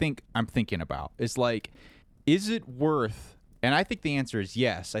that I'm thinking about is like, is it worth, and I think the answer is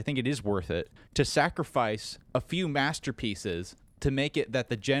yes, I think it is worth it to sacrifice a few masterpieces to make it that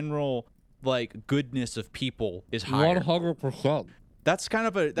the general like goodness of people is higher. 100%. That's kind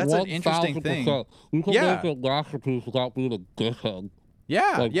of an interesting thing. 1000%. You can Yeah. make a masterpiece without being a dickhead.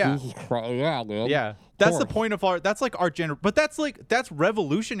 Yeah, Like, yeah. Jesus Christ. Yeah, man. Yeah. That's the course. point of art. That's like our but that's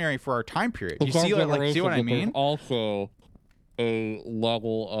revolutionary for our time period. You It's our see see generation, what I but there's mean? also a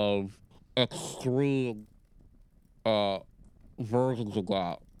level of extreme versions of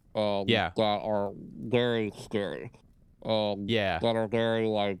that Yeah. that are very scary. Yeah. That are very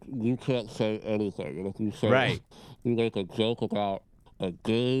like, you can't say anything, and if you say Right. you make a joke about a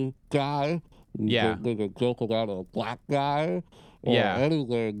gay guy, you Yeah. make a joke about a black guy, or Yeah.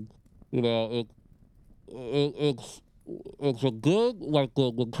 anything, it's a good, like,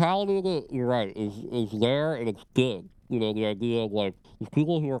 the mentality of it, you're right, is there, and it's good. The idea of like these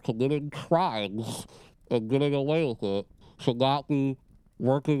people who are committing crimes and getting away with it should not be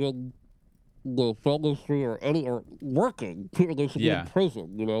working in the film industry or working. They should be Yeah. in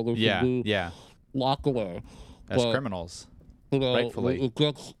prison. They should Yeah. be Yeah. locked away. As But, criminals. rightfully. it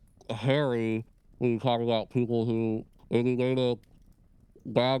gets hairy when you talk about people who maybe made a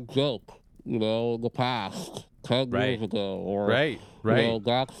bad joke, in the past, 10 Right. years ago, or Right.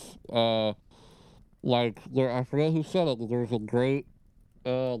 that's like I forget who said it, but there's a great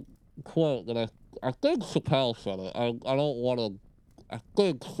quote that I think Chappelle said it. I don't want to. I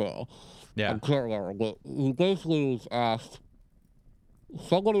think so. Yeah. I can't remember, but he basically was asked.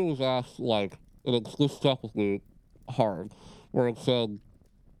 Somebody was asked, like, and this stuck with me hard, where it said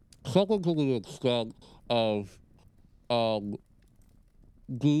something to the extent of,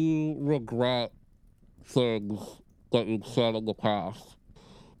 do you regret things that you've said in the past?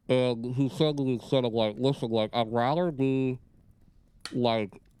 And he said to the extent of like, listen, like, I'd rather be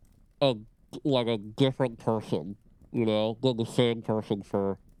like a different person, than the same person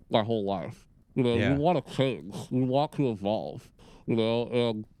for my whole life. Yeah. You want to change, you want to evolve,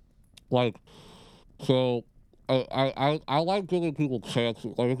 and like, so I like giving people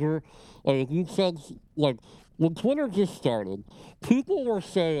chances. Like, if you said, like, when Twitter just started, people were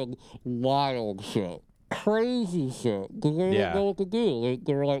saying wild shit, crazy shit, because they Yeah. didn't know what to do.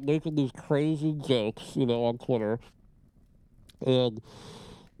 They were like making these crazy jokes, on Twitter,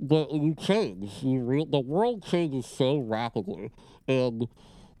 but you change. The world changes so rapidly, and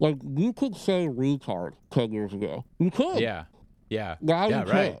like, you could say retard 10 years ago. You could. Yeah. Yeah. Now Yeah,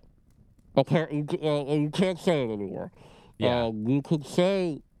 you right. can't. Apparently, you can't say it anymore. Yeah. You could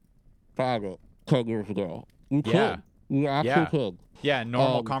say faggot 10 years ago. You could. Yeah. You actually Yeah. could. Yeah.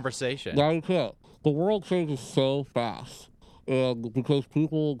 Normal Um, conversation. Now you can't. The world changes so fast. And because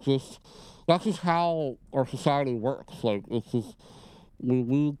people that's just how our society works. Like, it's just, we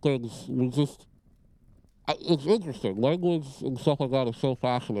read things, it's interesting. Language and stuff like that is so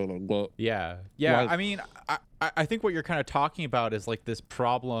fascinating, but Yeah. Yeah. like- I mean, I think what you're kind of talking about is like this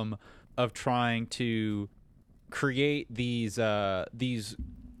problem of trying to create these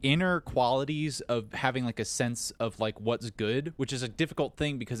inner qualities of having like a sense of like what's good, which is a difficult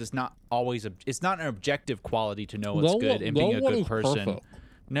thing because it's not always it's not an objective quality to know what's good and being a good person. Perfect.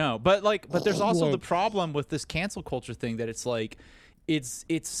 No, but there's also the Like- problem with this cancel culture thing that it's like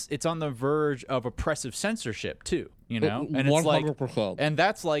it's on the verge of oppressive censorship too, you know? And it's like 100%. and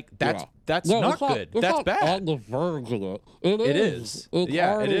that's No, not it's good. It's That's not bad. on the verge of it. It is. It's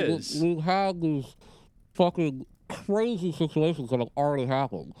Yeah, it already, is. We've had these fucking crazy situations that have already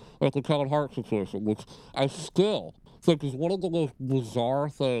happened, like the Kevin Hart situation, which I still think is one of the most bizarre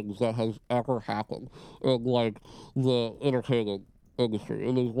things that has ever happened in like the entertainment industry.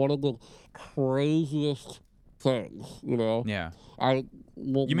 It is one of the craziest things, you know. Yeah. I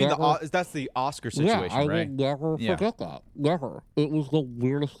will You mean never, that's the Oscar situation, yeah, I right? will never Yeah. forget that. Never. It was the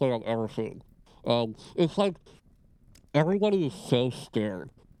weirdest thing I've ever seen. It's like everybody is so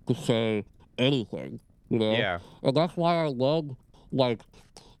scared to say anything, you know? Yeah. And that's why I love, like,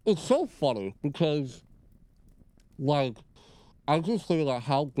 it's so funny because, like, I just think about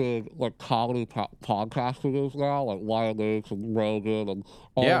how big, like, comedy podcasting is now, like YNH and Rogan and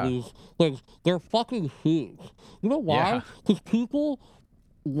all Yeah. these things. They're fucking huge. You know why? Yeah. Because people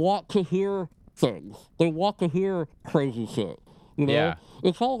want to hear things. They want to hear crazy shit. You know? Yeah.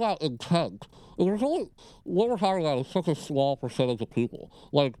 It's all about intent. And there's only, what we're talking about is such a small percentage of people.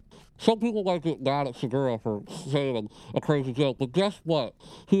 Like, some people like get mad at Segura for saying a crazy joke, but guess what?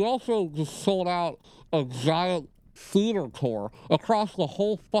 He also just sold out a giant theater tour across the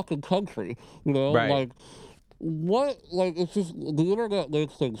whole fucking country. You know? Right. Like, what? Like, it's just, the internet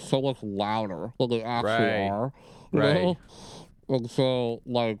makes things so much louder than they actually Right. are. You Right. know? And so,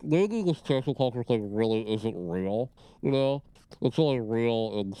 like, maybe this cancel culture thing really isn't real, you know? It's only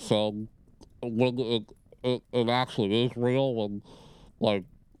real in some, when it actually is real, when, like,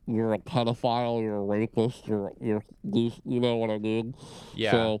 you're a pedophile, you're a rapist, you're you know what I mean?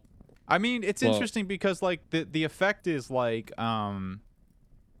 Yeah. So, I mean, it's But- interesting because like the effect is like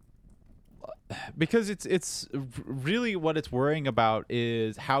because it's really what it's worrying about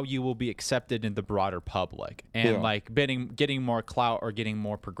is how you will be accepted in the broader public and Yeah. like getting more clout or getting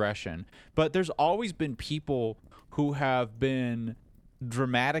more progression. But there's always been people who have been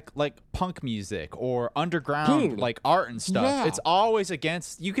dramatic, like punk music or underground Dude, like art and stuff. yeah. It's always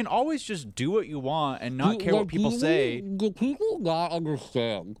against, you can always just do what you want and not care what people say. Do people not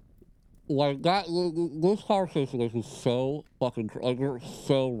understand? Like, that, this conversation is just so fucking, like, you're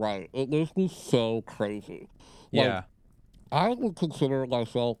so right. It makes me so crazy. Like, Yeah. I would consider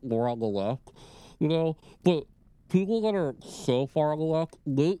myself more on the left, you know, but people that are so far on the left,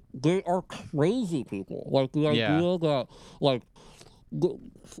 they are crazy people. Like, the Yeah. idea that, like,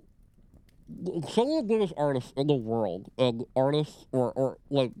 some of the biggest artists in the world, and artists, or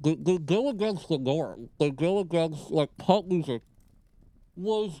like, they go against the norm. They go against, like, pop music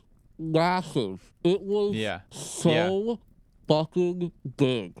was massive. It was Yeah. so fucking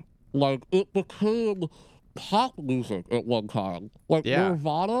big. Like, it became pop music at one time. Like, Yeah.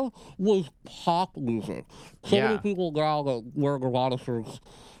 Nirvana was pop music. So Yeah. many people now that wear Nirvana shirts,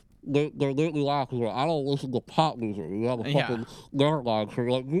 they make me laugh because I don't listen to pop music. You have a Yeah. fucking Nirvana shirt.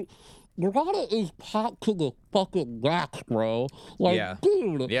 Like, Nirvana is pop to the fucking max, bro. Like, Yeah.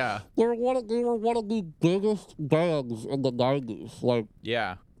 dude, Yeah. they were one of the biggest bands in the 90s.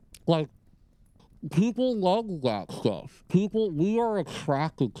 Yeah. Like, people love that stuff. We are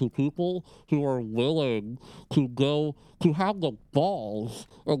attracted to people who are willing to go, to have the balls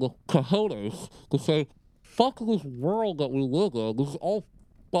and the cojones to say, fuck this world that we live in. This is all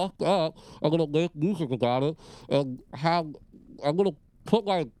fucked up. I'm gonna make music about it and I'm gonna put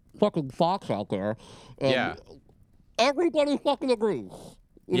my fucking thoughts out there. And Yeah. everybody fucking agrees.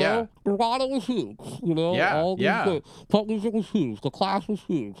 You Yeah. know, Nirvana was huge. You know, Yeah, all these yeah. things. Pop music was huge. The Clash was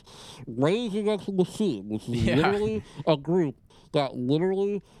huge. Rage Against the Machine, which is Yeah. literally a group that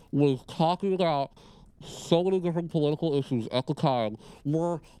literally was talking about so many different political issues at the time,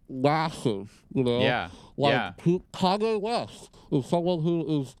 were massive. You know, Yeah. like Yeah. Kanye West is someone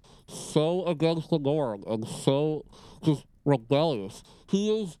who is so against the norm and so just rebellious. He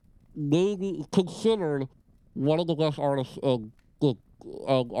is maybe considered one of the best artists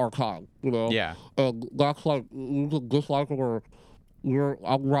of our time, you know? Yeah. And that's like, you can dislike him or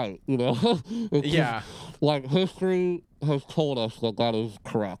I'm right, you know? It's Yeah. just, like, history has told us that is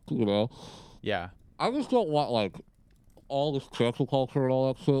correct, you know? Yeah. I just don't want, like, all this cancel culture and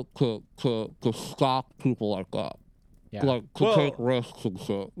all that shit to stop people like that. Yeah. Like, to Well- take risks and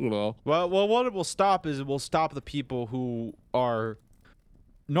shit, you know? Well, what it will stop is it will stop the people who are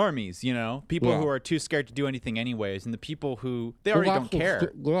normies, you know, people who are too scared to do anything anyways, and the people who they already don't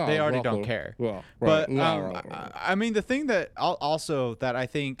care. They already don't care. Yeah, But right. I mean, the thing that also that I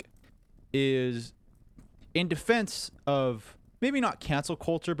think is in defense of maybe not cancel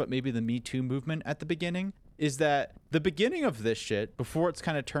culture, but maybe the Me Too movement at the beginning, is that the beginning of this shit, before it's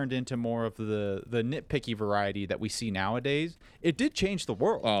kind of turned into more of the nitpicky variety that we see nowadays, it did change the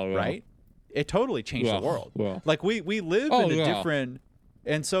world, right? It totally changed the world. Yeah. Like we live in a different,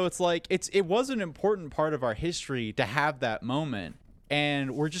 and so it's like it was an important part of our history to have that moment,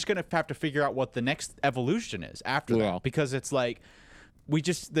 and we're just gonna have to figure out what the next evolution is after that, because it's like we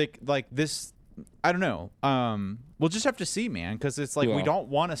just like this. I don't know. We'll just have to see, man, because it's like we don't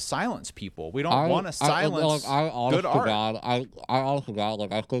want to silence people. We don't want to silence good art. I honestly, God,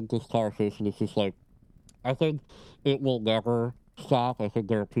 like I think this conversation is just like, I think it will never stop. I think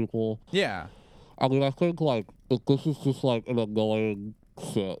there are people. Yeah. I mean, I think like this is just like an annoying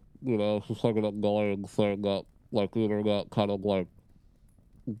shit. You know, it's just like an annoying thing that like the internet kind of like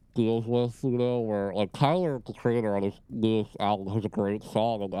deals with, you know, where like Tyler, the creator on his newest album, has a great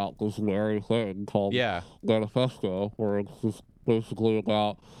song about this very thing called Manifesto, where it's just basically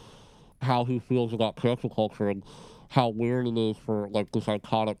about how he feels about cancel culture and how weird it is for like this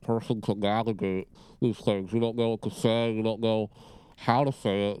iconic person to navigate these things. You don't know what to say, you don't know how to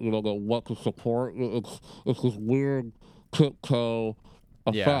say it, you don't know what to support. It's this weird tiptoe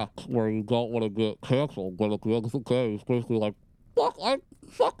effect where you don't want to get canceled, but at the end of the day, it's basically like,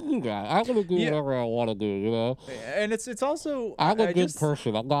 fuck you guys. I'm gonna do whatever I want to do, you know. And it's also I'm a good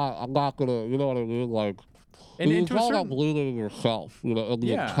person. I'm not gonna, you know what I mean? Like, it's all about believing in yourself, you know, and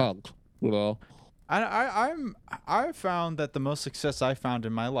the intent, you know. I've found that the most success I found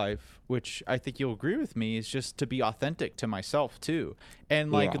in my life, which I think you'll agree with me, is just to be authentic to myself too.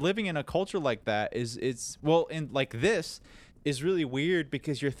 And like living in a culture like that is well, in like this is really weird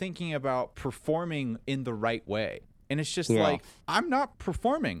because you're thinking about performing in the right way. And it's just like, I'm not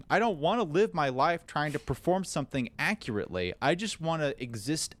performing. I don't want to live my life trying to perform something accurately. I just want to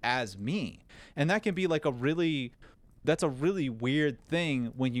exist as me. And that can be like that's a really weird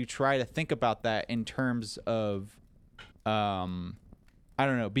thing when you try to think about that in terms of, I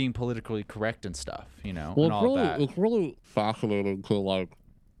don't know, being politically correct and stuff, you know, well, and all that. It's really fascinating to like,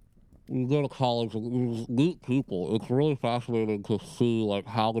 you go to college and you meet people. It's really fascinating to see like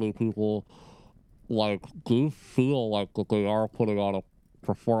how many people like do feel like that they are putting on a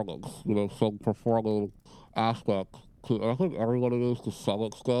performance, you know, some performing aspect. I think everybody is to some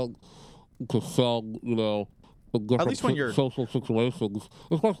extent, to some, you know, different at least when you're social situations,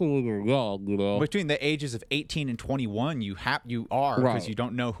 especially when you're young, you know. Between the ages of 18 and 21, you are because you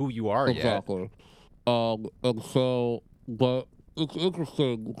don't know who you are yet. Exactly. And so, but it's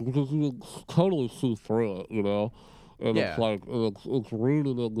interesting because you totally see through it, you know, and it's like it's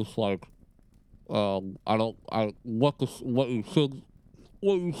rooted in this like. What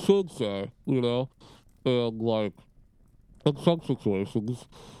you should say, you know, and like in some situations,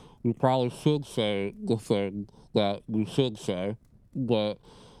 you probably should say the thing that you should say, but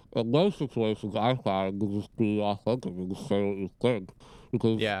in most situations, I find to just be authentic and just say what you think,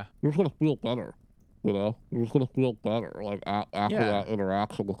 because you're just gonna feel better, you know, you're just gonna feel better like after that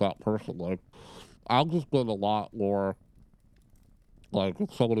interaction with that person. Like, I've just been a lot more. Like,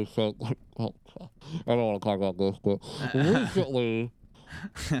 somebody said, like, I don't want to talk about this, but recently,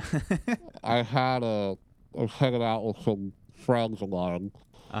 I was hanging out with some friends of mine,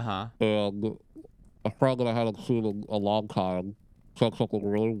 and a friend that I hadn't seen in a long time said something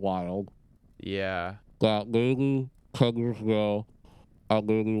really wild. Yeah. That maybe 10 years ago, I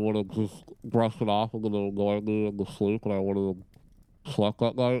maybe would have just brushed it off and then annoyed me in the sleep, and I would have slept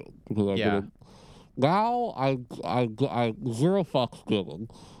that night, because I didn't. Now, I zero fucks given.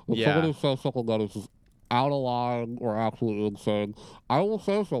 If somebody says something that is just out of line or absolutely insane, I will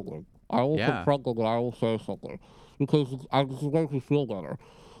say something. I will confront them and I will say something. Because it just makes me feel better.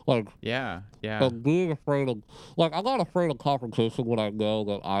 Like, and being afraid of, like, I'm not afraid of confrontation when I know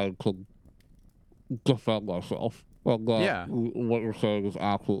that I can defend myself. And that what you're saying is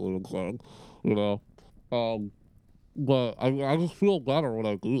absolutely insane, you know? But I just feel better when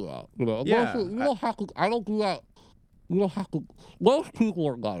I do that, you know. You don't have to. I don't do that. You don't have to. Most people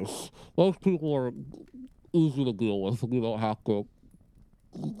are nice. Most people are easy to deal with. You don't have to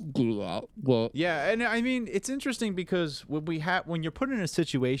do that. But and I mean, it's interesting because when you're put in a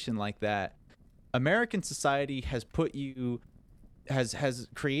situation like that, American society has has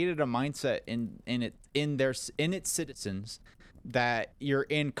created a mindset in its citizens that you're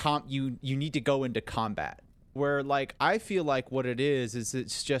in you need to go into combat. Where like I feel like what it is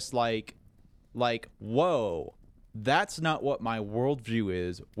it's just like whoa, that's not what my worldview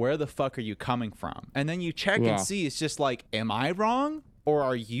is. Where the fuck are you coming from? And then you check Yeah. and see, it's just like, am I wrong? Or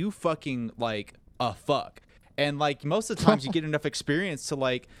are you fucking like a fuck? And like most of the times you get enough experience to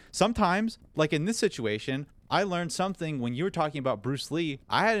like, sometimes, like in this situation, I learned something when you were talking about Bruce Lee.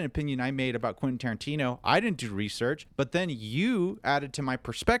 I had an opinion I made about Quentin Tarantino. I didn't do research, but then you added to my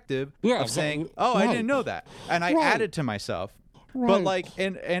perspective Yeah, of saying, but- oh, I right. didn't know that. And I Right. added to myself. But Right. like,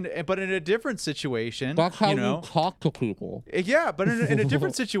 but in a different situation, That's how you know, talk to people. yeah, but in a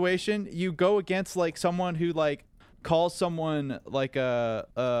different situation, you go against like someone who like calls someone like I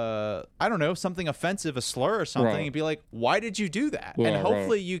don't know, something offensive, a slur or something, Right. and be like, why did you do that? Yeah, and right.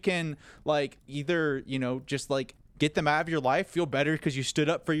 hopefully you can like either, you know, just like get them out of your life, feel better because you stood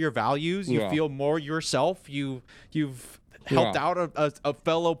up for your values, you Yeah. feel more yourself, you've helped Yeah. out a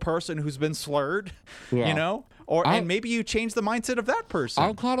fellow person who's been slurred, Yeah. you know, and maybe you change the mindset of that person.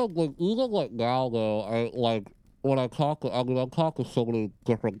 I'm kind of like, even like now though, I like when I talk, I mean, I talk to so many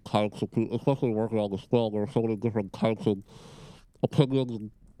different types of people, especially working on this film. There are so many different types of opinions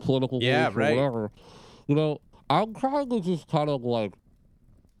and political Yeah, beliefs or right. whatever. You know, I'm trying to just kind of like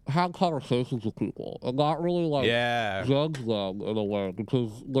have conversations with people and not really like Yeah. judge them in a way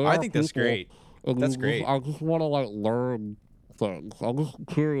because there I are think that's people, great. and That's you great. Just, I just want to like learn things. I'm just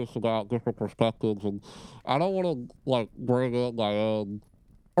curious about different perspectives, and I don't want to like bring up my own,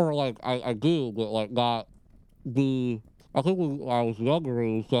 or like I do, but like not be. I think when I was younger,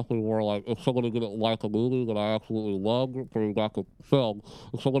 it was definitely more like if somebody didn't like a movie that I absolutely loved, bring back a film.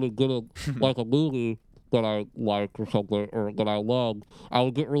 If somebody didn't like a movie that I liked or something, or that I loved, I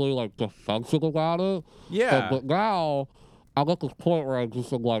would get really like defensive about it. Yeah. But now I'm at this point where I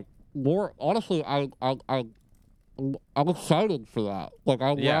just am like more honestly I'm excited for that. Like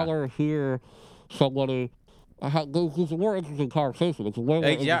I'd Yeah. rather hear somebody this a more interesting conversation. It's a way more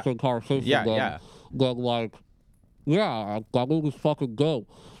Yeah. interesting conversation Yeah, than, yeah. than like, yeah, that movie's fucking dope.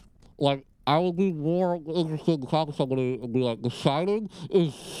 Like I would be more interested in talking to somebody and be like, The Shining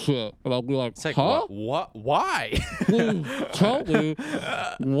is shit. And I'll be like, It's like, huh? what? Why? Please tell me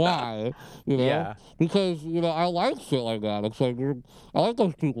why, you know? Yeah. Because, you know, I like shit like that. It's like, I like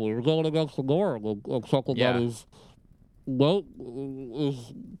those people. You're going against the norm of something Yeah. that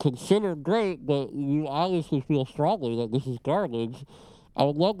is considered great, but you obviously feel strongly that this is garbage. I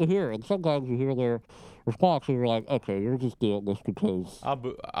would love to hear it. And sometimes you hear their response and you're like, okay, you're just doing this because...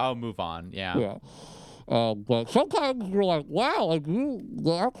 I'll move on. Yeah. Yeah. But sometimes you're like, wow, like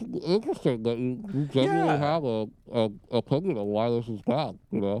that's interesting that you genuinely Yeah. have a opinion on why this is bad,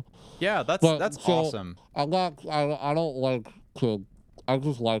 you know? Yeah, that's But, so, awesome. I don't like to, I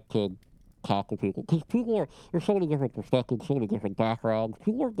just like to talk to people. Because there's so many different perspectives, so many different backgrounds.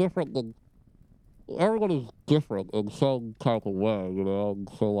 People are different than, everyone is different in some type of way, you know? And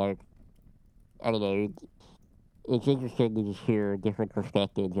so, like, I don't know, it's interesting to just hear different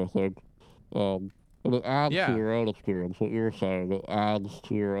perspectives, I think. And it adds Yeah. to your own experience, what you're saying. It adds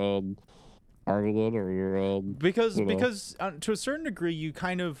to your own argument or your own... Because you know. to a certain degree you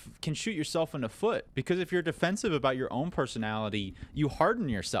kind of can shoot yourself in the foot, because if you're defensive about your own personality, you harden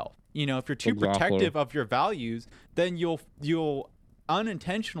yourself. You know, if you're too Exactly. protective of your values, then you'll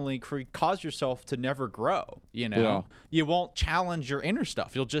unintentionally cause yourself to never grow, you know? Yeah. You won't challenge your inner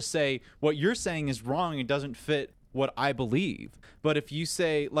stuff. You'll just say what you're saying is wrong and doesn't fit what I believe. But if you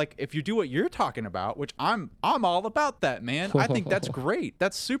say, like, if you do what you're talking about, which I'm all about that, man. I think that's great.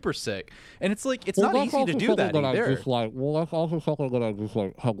 That's super sick. And it's like, it's Well, not that's easy to also do something that I either. just like, well, that's also something that I just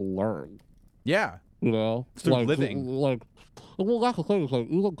like have learned. Yeah. You know, Through like, living. Like, well, that's the thing. It's like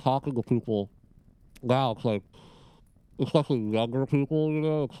even talking to people now. It's like, especially younger people. You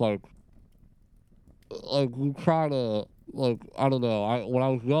know, it's like you try to like I don't know. When I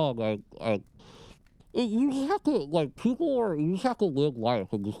was young, you just have to like you just have to live life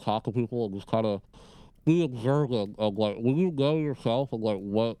and just talk to people and just kind of be observant of like when you know yourself and like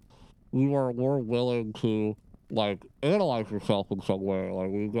what you are more willing to like analyze yourself in some way. Like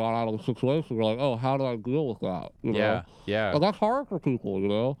when you got out of a situation, you're like, oh, how do I deal with that? You know? Yeah. Yeah. And that's hard for people, you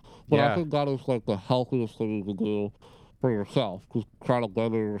know? But Yeah. I think that is like the healthiest thing you can do for yourself. Just try to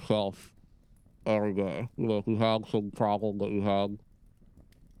better yourself every day. You know, if you have some problem that you had,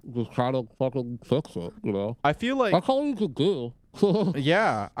 just try to fucking fix it, you know? I feel like That's all you can do.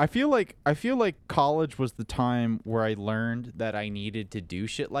 yeah, I feel like college was the time where I learned that I needed to do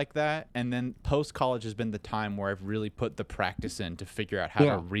shit like that, and then post college has been the time where I've really put the practice in to figure out how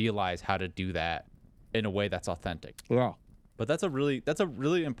Yeah. to realize how to do that in a way that's authentic. Yeah. But that's a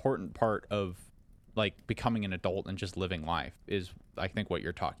really important part of like becoming an adult and just living life is I think what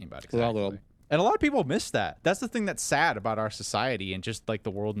you're talking about Yeah, exactly. man. And a lot of people miss that. That's the thing that's sad about our society and just like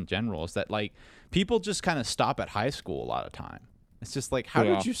the world in general is that like people just kind of stop at high school a lot of time. It's just like, how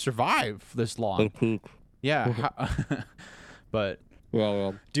did you survive this long? They peak. Yeah. But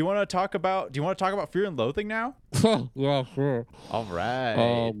Yeah. do you want to talk about Fear and Loathing now? Yeah, sure. All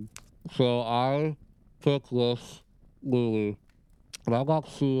right. So I picked this movie, and I've not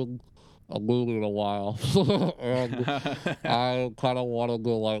seen a movie in a while, and I kind of wanted to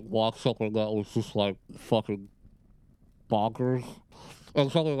like watch something that was just like fucking bonkers,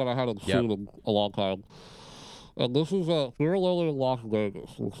 and something that I hadn't seen in a long time. And this is Fear and Loathing in Las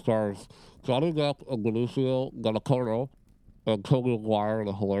Vegas, which stars Johnny Depp and Benicio del Toro and Tobey Maguire in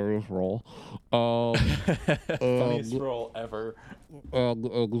a hilarious role. Funniest role ever. And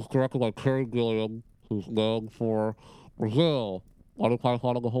it's directed by Terry Gilliam, who's known for Brazil, Monty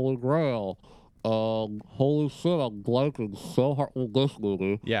Python and the Holy Grail. Holy shit, I'm blanking so hard with this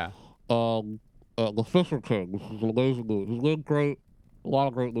movie. Yeah. The Fisher King, which is an amazing movie. He's made a lot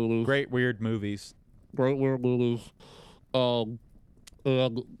of great movies. Great weird movies. Great weird movies. And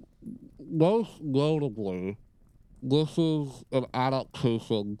most notably, this is an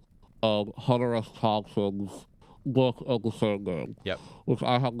adaptation of Hunter S. Thompson's book of the same name. Yep. Which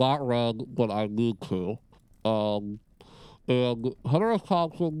I have not read, but I need to. And Hunter S.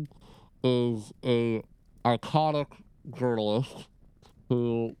 Thompson is a iconic journalist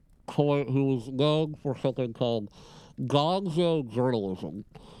who was known for something called gonzo journalism,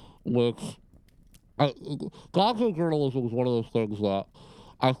 which gonzo journalism is one of those things that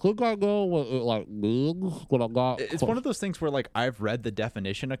I think I know what it like means, but I'm not. It's one of those things where like I've read the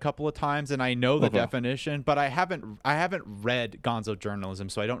definition a couple of times and I know the definition, but I haven't read gonzo journalism,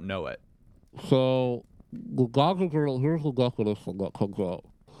 so I don't know it. So the gonzo journalism, here's the definition that comes out.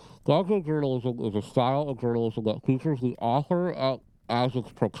 Gonzo journalism is a style of journalism that features the author as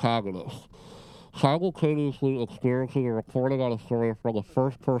its protagonist, simultaneously experiencing and reporting on a story from a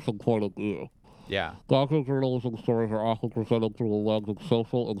first-person point of view. Yeah. Gonzo journalism stories are often presented through the lens of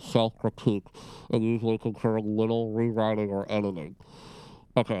social and self-critique, and usually concern little rewriting or editing.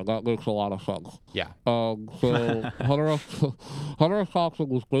 Okay, that makes a lot of sense. Yeah. So Hunter S. Thompson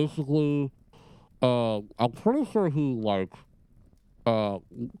was basically, I'm pretty sure he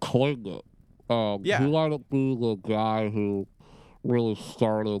coined it. He might have been the guy who really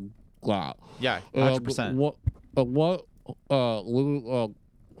started that. Yeah, 100%. What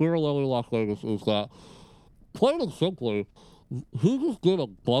Fear and Loathing in Las Vegas is that, plain and simply, he just did a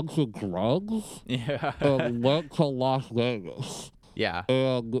bunch of drugs and went to Las Vegas. Yeah.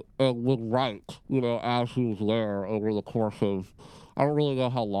 And would write, as he was there over the course of, I don't really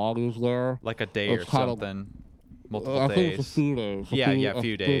know how long he was there. Like a day or something. Multiple days. I think it's a few days. A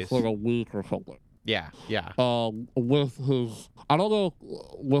few days. It's like a week or something. Yeah. With his, I don't know,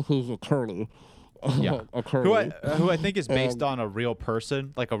 with his attorney. Yeah. Who I think is based on a real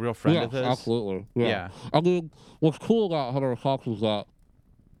person, like a real friend of his. Absolutely. Yeah. I mean, what's cool about Hunter S. Thompson is that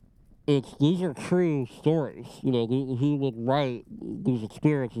these are true stories. He would write these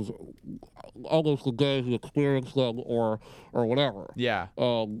experiences almost the day he experienced them or whatever. Yeah.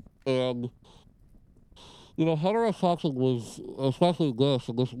 And Hunter S. Thompson was, especially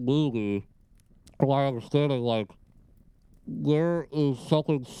in this movie, from my understanding, there is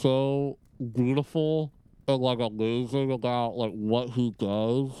something so beautiful and amazing about what he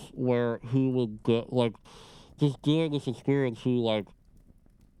does, where he would get just doing this experience. He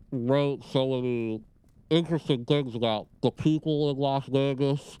wrote so many interesting things about the people in Las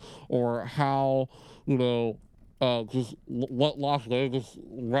Vegas, or how just what Las Vegas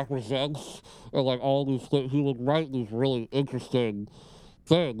represents, and all these things. He would write these really interesting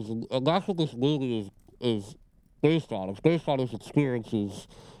things, and that's what this movie is based on. It's based on his experiences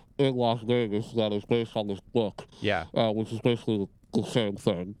in Las Vegas that is based on this book. Yeah. Which is basically the same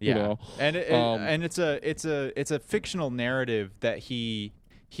thing. Yeah. And it's a fictional narrative that he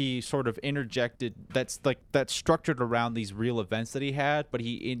sort of interjected that's structured around these real events that he had, but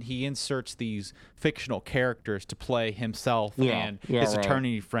he inserts these fictional characters to play himself and his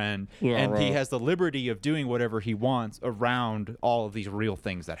attorney friend, and he has the liberty of doing whatever he wants around all of these real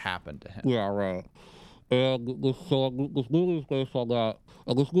things that happened to him. Yeah, right. And this movie is based on that,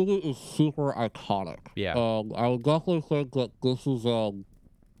 and this movie is super iconic. Yeah. I would definitely think that this is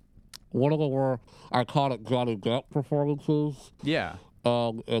one of the more iconic Johnny Depp performances. Yeah.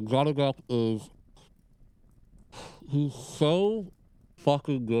 And Johnny Depp he's so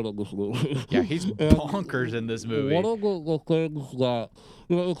fucking good in this movie. Yeah, he's bonkers in this movie. One of the things that,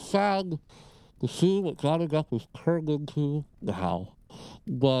 it's sad to see what Johnny Depp is turned into now,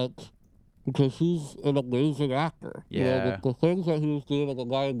 but because he's an amazing actor. Yeah. The things that he was doing in the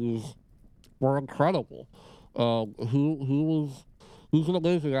 90s were incredible. He's an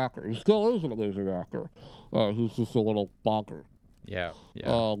amazing actor. He still is an amazing actor. He's just a little bonker. Yeah.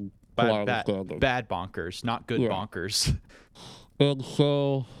 Bad bonkers, not good bonkers. And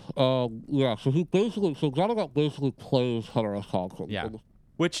so, so Johnny Depp basically plays Hunter S. Thompson. Yeah.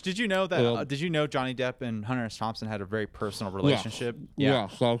 Which, did you know that? Did you know Johnny Depp and Hunter S. Thompson had a very personal relationship?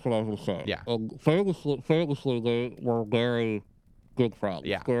 Yes, that's what I was going to say. Yeah. Famously, they were very good friends.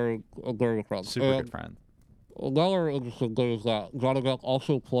 Yeah. Very good friends. Super good friend. Another interesting thing is that Johnny Depp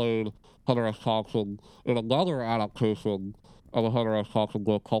also played Hunter S. Thompson in another adaptation of a Hunter S. Thompson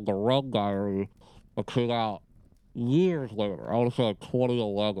book called The Rum Diary, that came out years later. I want to say like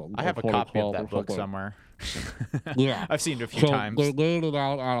 2011. I have a copy of that book somewhere. Yeah. I've seen it a few times. They made an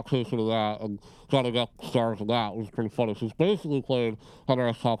adaptation of that, and Johnny Depp stars in that, which is pretty funny. So he's basically played Hunter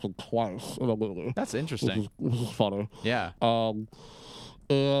S. Thompson twice in a movie. That's interesting. Which is funny. Yeah. And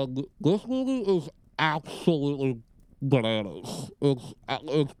this movie is absolutely bananas. It's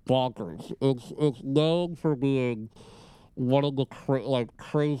bonkers. It's known for being one of the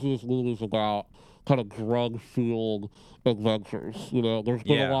craziest movies about kind of drug-fueled adventures. You know, there's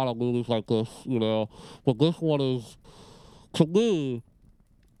been a lot of movies like this, you know, but this one is, to me,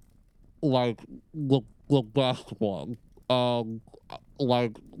 like the best one.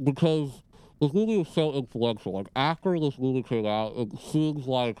 Because this movie is so influential. Like, after this movie came out, it seems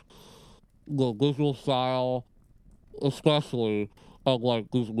like the visual style, especially of like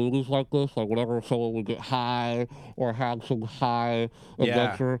these movies like this, like whenever someone would get high or have some high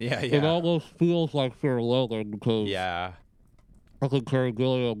adventure, it almost feels like Fear and Loathing, because I think Terry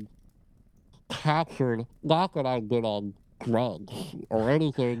Gilliam captured, not that I've been on drugs or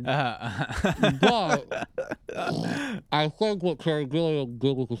anything, but I think what Terry Gilliam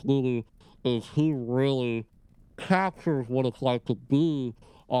did with this movie is he really captures what it's like to be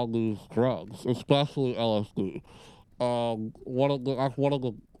on these drugs, especially LSD. That's one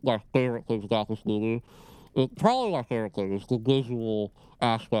of my favorite things about this movie. Probably my favorite thing is the visual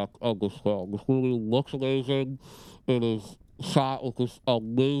aspect of this film. This movie looks amazing. It is shot with this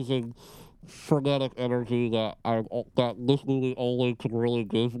amazing frenetic energy that this movie only can really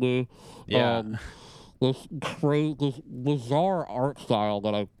give me. Yeah. This bizarre art style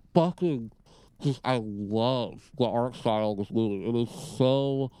that I love the art style of this movie. It is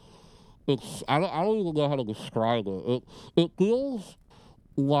so. I don't even know how to describe it. It feels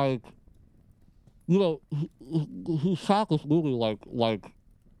like, you know, he shot this movie like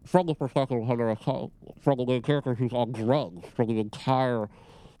from the perspective of Hunter S. Thompson, from the main character who's on drugs for the entire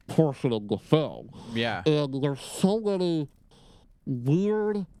portion of the film. Yeah. And there's so many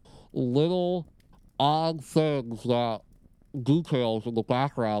weird little odd things details in the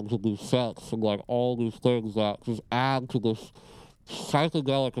backgrounds of these sets, and like all these things that just add to this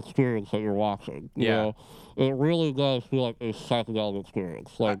psychedelic experience that you're watching. You know? It really does feel like a psychedelic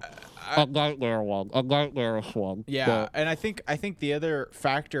experience, like a nightmarish one. Yeah, and I think the other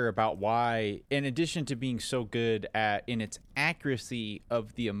factor about why, in addition to being so good in its accuracy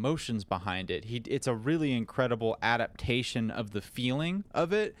of the emotions behind it, it's a really incredible adaptation of the feeling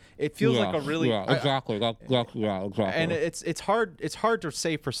of it. It feels like a really exactly. Exactly. And it's hard to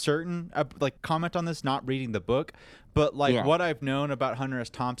say for certain, like comment on this, not reading the book, but like what I've known about Hunter S.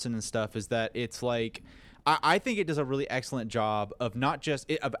 Thompson and stuff is that it's like, I think it does a really excellent job of not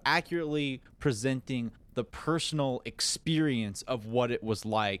just of accurately presenting the personal experience of what it was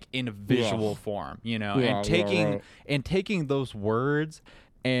like in a visual form, you know, and taking those words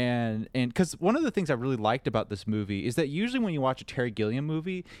and because one of the things I really liked about this movie is that usually when you watch a Terry Gilliam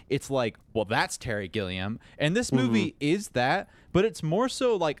movie, it's like, well, that's Terry Gilliam, and this movie is that, but it's more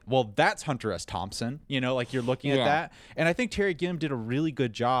so like, well, that's Hunter S. Thompson, you know, like you're looking at that. And I think Terry Gilliam did a really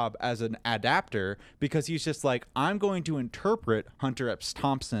good job as an adapter, because he's just like, I'm going to interpret Hunter S.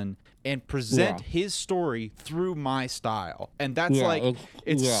 Thompson and present his story through my style, and that's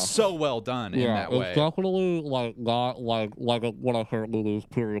it's so well done in that way. It's definitely like not like one of her movies,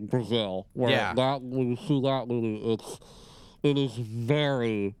 period, Brazil, where when you see that movie, it is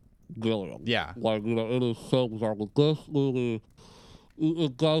very Gilliam. Yeah, like, you know, it is so bizarre. But this movie,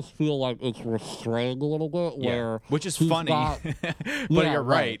 it does feel like it's restrained a little bit, which is funny. But you're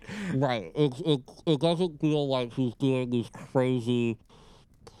right. Right. It doesn't feel like he's doing these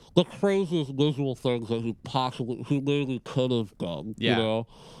the craziest visual things that he maybe could have done. You know,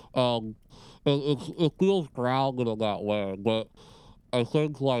 and it feels grounded in that way. But I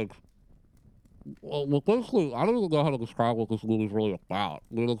think basically, I don't even know how to describe what this movie is really about.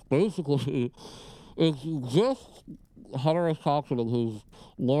 I mean, it's just Hunter S. Thompson and his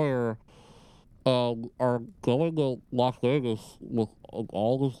lawyer are going to Las Vegas with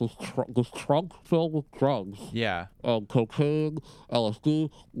all this trunk filled with drugs. Yeah. Cocaine, LSD,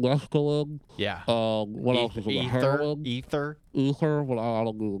 mescaline. Yeah. What else is it? Heroin, Ether. ether. What I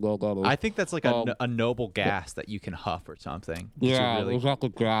don't even know what that is. I think that's like a noble gas that you can huff or something. Yeah, really... is that the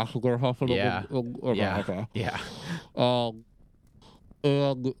gas they're huffing? Yeah. Yeah. Okay. Yeah.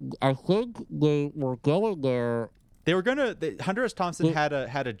 And I think they were going there. They were gonna. Hunter S. Thompson had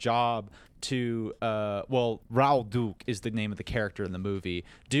a job to. Raoul Duke is the name of the character in the movie.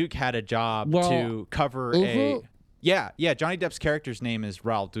 Duke had a job to cover it? Yeah. Johnny Depp's character's name is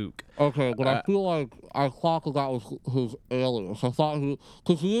Raoul Duke. Okay, but I feel like I thought that was his alias. I thought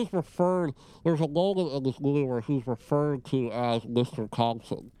because he is referred. There's a moment in this movie where he's referred to as Mr.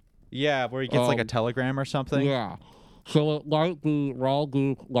 Thompson. Yeah, where he gets like a telegram or something. Yeah. So it might be Raoul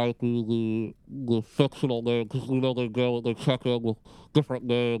Duke, might be the fictional name, because they check in with different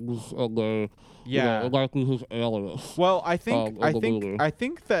names, and it might be his alias. Well, I think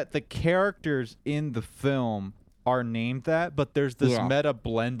that the characters in the film are named that, but there's this meta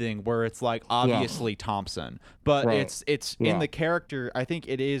blending where it's like obviously Thompson, but it's in the character. I think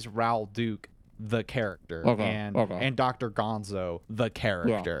it is Raoul Duke, the character, and Dr. Gonzo, the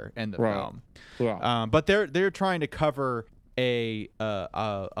character in the film. Yeah. But they're trying to cover a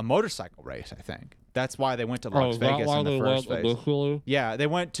motorcycle race. I think that's why they went to Las Vegas in the first place. Initially? Yeah, they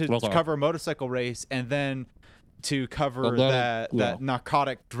went to cover a motorcycle race and then to cover that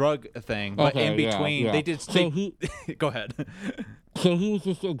narcotic drug thing. But in between, they did. Go ahead. So he was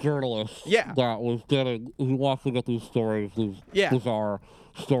just a journalist. Yeah. That was who wants to get these stories, these bizarre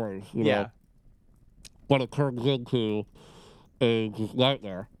stories. You know? But it turns into a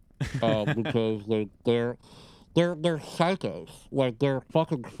nightmare because they're psychos, like they're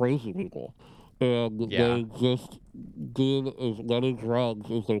fucking crazy people, and they just did as many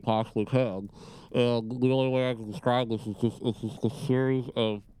drugs as they possibly can. And the only way I can describe this is just a series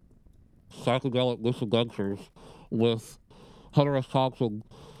of psychedelic misadventures with Hunter S. Thompson.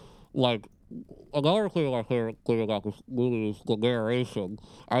 Like, another thing I think about this movie is the narration.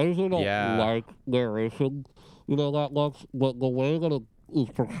 I usually don't like narration, that much, but the way that it is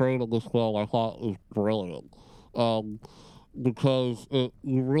portrayed in this film, I thought is brilliant. Because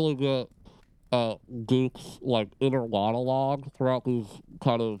you really get Duke's inner monologue throughout these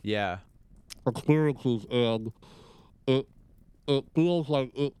kind of experiences, and it feels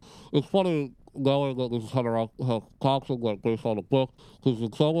like it's funny knowing that this is Hunter S. Thompson, based on a book, because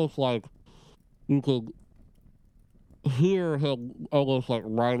it's almost like you could hear him almost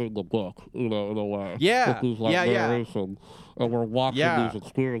writing the book, in a way. Yeah. With these narration. And we're watching these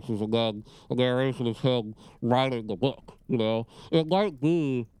experiences, and then the narration is him writing the book, It might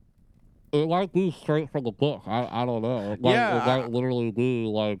be straight from the book. I don't know. It might literally be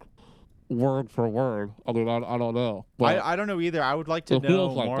word for word. I mean, I don't know. But I don't know either. I would like to know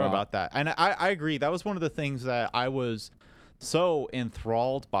more about that. And I agree. That was one of the things that I was so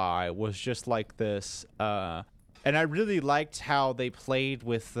enthralled by, was just this. And I really liked how they played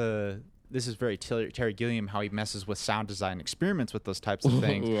with this is very Terry Gilliam, how he messes with sound design, experiments with those types of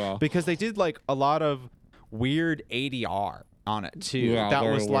things. Because they did a lot of weird ADR on it too. That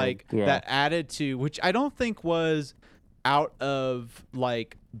was that added to, which I don't think was out of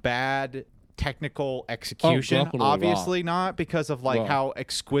bad technical execution. Obviously not, because of how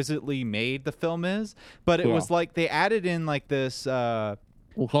exquisitely made the film is. But it was they added in this.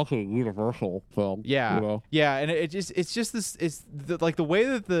 It's also a Universal film. Yeah, and it's just this. It's the way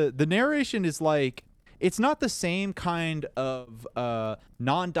that the narration is it's not the same kind of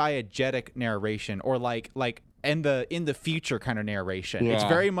non-diegetic narration or in the future kind of narration. It's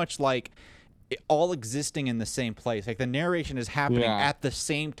very much all existing in the same place. The narration is happening at the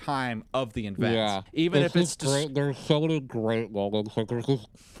same time of the events. Even if it's just great. There's so many great moments. There's this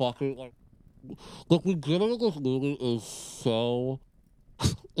fucking the beginning of this movie is so.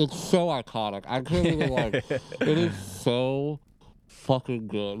 It's so iconic. I can't even it is so fucking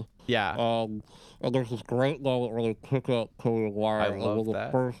good. Yeah. And there's this great moment where they pick up Tobey Maguire, and when the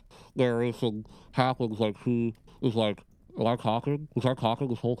first narration happens, he is am I talking? Was I talking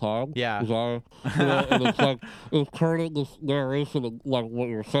this whole time? Yeah. Was I? And it's turning this narration and what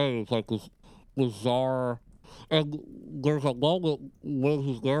you're saying. It's this bizarre. And there's a moment when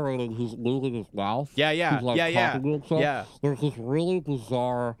he's narrating, he's moving his mouth. He's talking to himself. Yeah. There's this really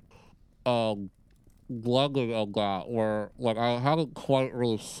bizarre blending of that where I haven't quite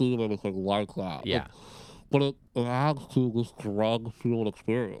really seen anything like that. Yeah. But it adds to this drug-fueled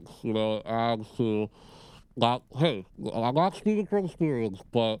experience. It adds to hey, I'm not speaking from experience,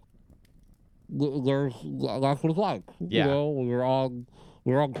 but that's what it's like. Yeah. When you're on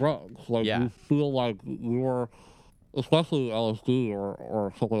you're on drugs. Like Yeah. you feel like you're, especially LSD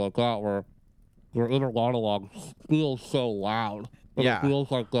or something like that, where your inner monologue feels so loud, and it Yeah. feels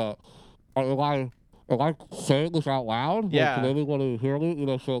like that. Am I saying this out loud? Like, Yeah. can anybody hear me? You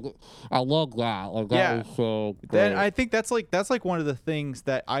know, so I love that. Like that Yeah. was so Then great. I think that's like one of the things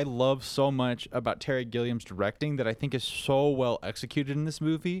that I love so much about Terry Gilliam's directing that I think is so well executed in this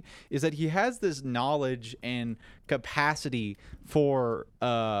movie is that he has this knowledge and capacity for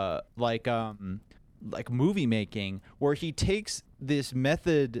like movie making where he takes this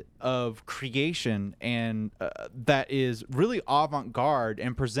method of creation and that is really avant-garde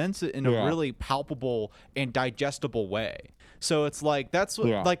and presents it in a Yeah. really palpable and digestible way. So it's like that's what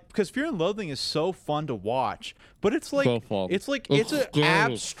Yeah. like because Fear and Loathing is so fun to watch, but it's like So fun. it's like It's it's an scary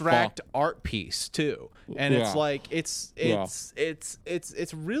as abstract art piece too, and it's Yeah. like it's Yeah.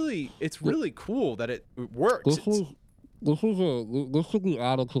 really cool that it works. This should be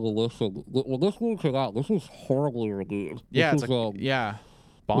added to the list of when this movie came out. This was horribly reviewed. Yeah, this it's was, like yeah,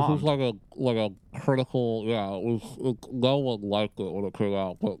 This was bombed. like a critical. Yeah, no one liked it when it came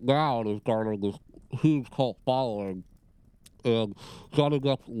out, but now it has garnered this huge cult following. And Johnny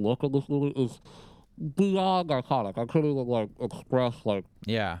Depp's look at this movie is beyond iconic. I couldn't even like express like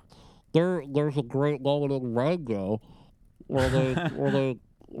Yeah, there's a great moment in Rango where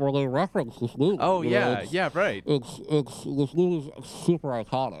they reference this movie. oh you know, yeah, it's- yeah, right. it's this movie's super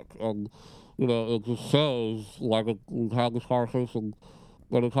iconic, and you know it just shows like we've had this conversation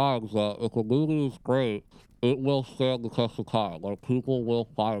many times that if a movie is great, it will stand the test of time. Like people will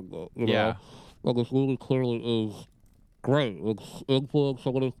find it, you Yeah. know. And this movie clearly is great. It's influenced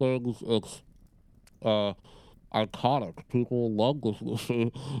so many things. It's iconic. People love this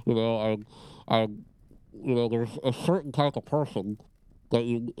movie, you know. I you know, there's a certain type of person that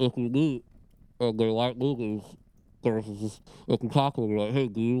if you meet and they like movies, there's this, if you talk to them, you're like, hey,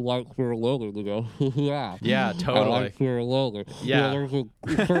 do you like Fear and Loathing? You go, yeah. Yeah, I totally. like Fear and Loathing. Yeah. You know,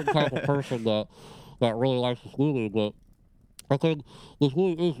 there's a certain type of person that really likes this movie, but I think this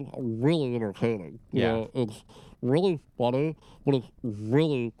movie is really entertaining. You Yeah. know, it's really funny, but it's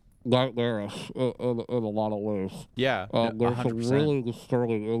really nightmarish in a lot of ways. Yeah, There's some 100%. really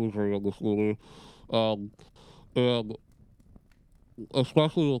disturbing imagery in this movie. And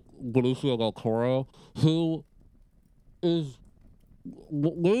especially with Benicio del Toro, who is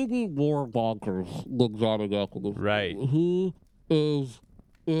maybe more bonkers than Johnny Depp in this Right. movie. He is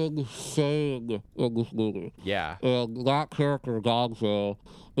insane in this movie. Yeah, And that character, Gonzo,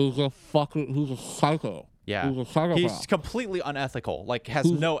 is he's a psycho. yeah. He's a psychopath. He's completely unethical. Like has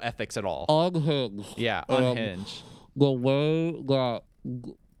He's no ethics at all. unhinged. Yeah, And unhinged. the way that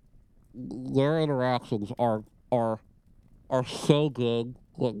their interactions are so good.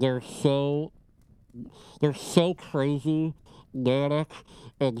 Like they're so crazy, manic,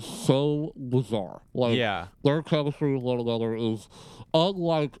 and so bizarre. Like Yeah, their chemistry with one another is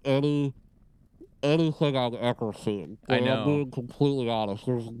unlike anything I've ever seen. I Like, know. I'm being completely honest.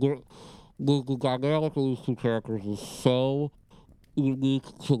 The dynamic of these two characters is so unique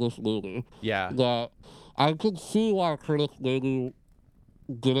to this movie yeah, that I can see why critics maybe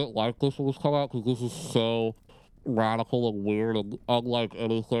didn't like this when this came out, because this is so radical and weird and unlike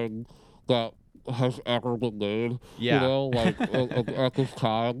anything that has ever been made. Yeah. You know, like at this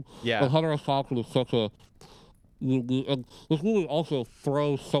time. yeah, And Hunter S. Thompson is such a unique, and this movie also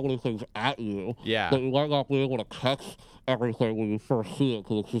throws so many things at you yeah. that you might not be able to catch everything when you first see it,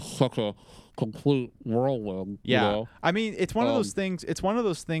 because it's just such a complete whirlwind. Yeah. You know? I mean, it's one of those Um, things. It's one of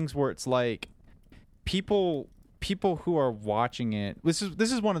those things where it's like people who are watching it. This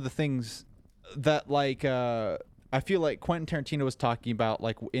is one of the things that like I feel like Quentin Tarantino was talking about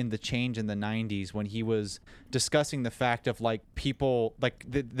like in The Change in the 90s when he was discussing the fact of like people like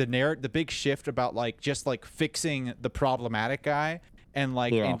the big shift about like just like fixing the problematic guy and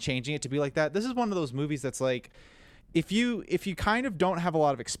like Yeah. and changing it to be like that. This is one of those movies that's like if you kind of don't have a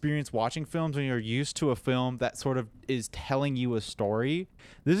lot of experience watching films and you're used to a film that sort of is telling you a story,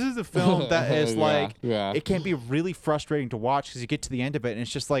 this is a film that is Yeah, like yeah. it can be really frustrating to watch because you get to the end of it and it's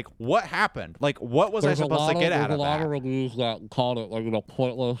just like what happened? Like what was I There's a supposed lot to get out there's of a lot that? of reviews that called it like, you know,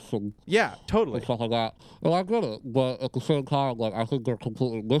 pointless and Yeah, totally. stuff like that. And I get it, but at the same time, like I think they're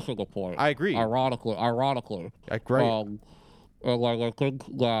completely missing the point. I agree. Ironically. Great. And like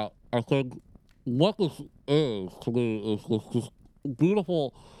I think what this is to me is this just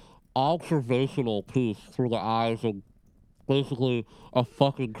beautiful observational piece through the eyes of basically a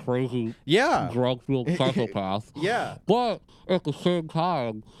fucking crazy Yeah. drug-fueled psychopath. Yeah. But at the same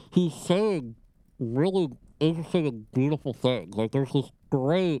time, he's saying really interesting and beautiful things. Like there's this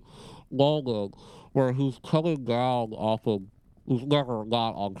great moment where he's coming down off of who's never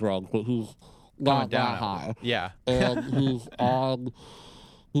not on drugs, but who's Coming not down. that high. Yeah. And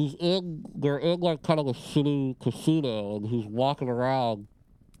they're in like kind of a shitty casino, and he's walking around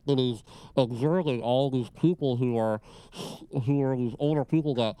and he's observing all these people who are these older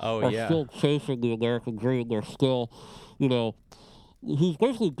people that Oh, are yeah. still chasing the American dream. They're still, you know, he's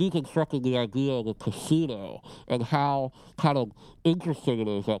basically deconstructing the idea of a casino and how kind of interesting it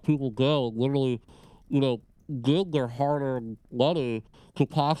is that people go and literally, give their hard-earned money to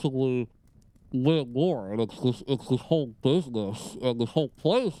possibly win more. And it's this whole business and this whole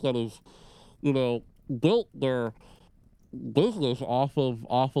place that is, built their business off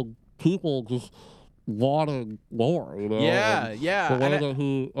of people just wanting more. Yeah, And yeah. the way And that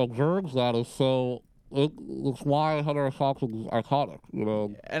he observes that is so. It's why Hunter S. Thompson is iconic,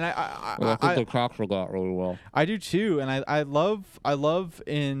 and and I think they captured that really well. I do too, and I love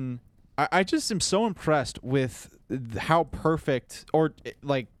in I just am so impressed with how perfect, or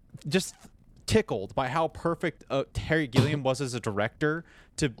like just tickled by how perfect Terry Gilliam was as a director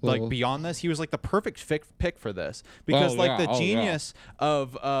to like beyond this. He was like the perfect pick for this because the genius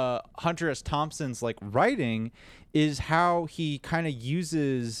of Hunter S. Thompson's like writing is how he kind of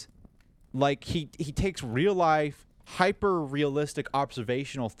uses like he takes real life hyper realistic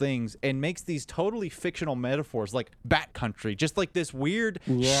observational things and makes these totally fictional metaphors like Bat Country, just like this weird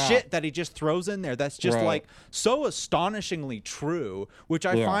shit that he just throws in there that's just like so astonishingly true, which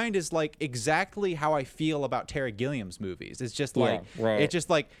I find is like exactly how I feel about Terry Gilliam's movies. It's just like it's just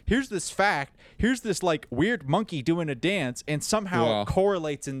like here's this fact, here's this like weird monkey doing a dance, and somehow it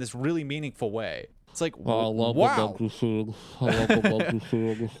correlates in this really meaningful way. It's like, I love wow. the monkey scene. I love the monkey scene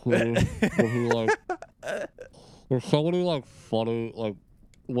in this movie. Where he, like, there's so many like funny, like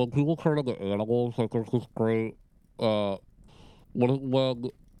when people turn into animals, like there's this great when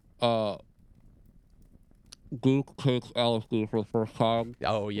Duke takes LSD for the first time.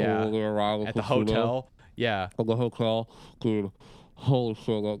 Oh yeah. When they arrive at the hotel. Yeah. At the hotel, dude. Holy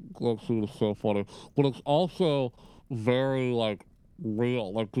shit, that scene is so funny. But it's also very like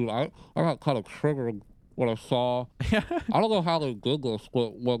real. Like, dude, I got kind of triggered when I saw. I don't know how they did this,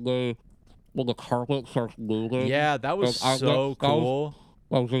 but when the carpet starts moving. Yeah, that was so cool.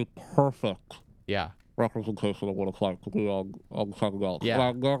 That was a perfect representation of what it's like to be on something else. Yeah.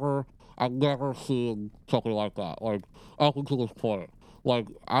 And I've never seen something like that. Like up until this point. Like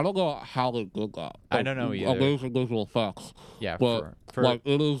I don't know how they did that. Like, I don't know either. Amazing visual effects. Yeah, but for like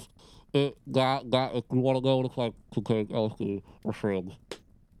it is. If you want to know what it's like to take LSD or shrooms,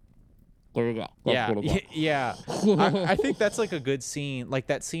 there you go. Yeah. I think that's like a good scene. Like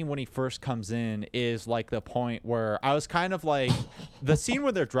that scene when he first comes in is like the point where I was kind of like, the scene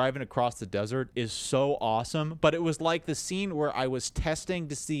where they're driving across the desert is so awesome, but it was like the scene where I was testing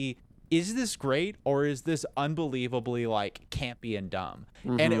to see, is this great or is this unbelievably like campy and dumb?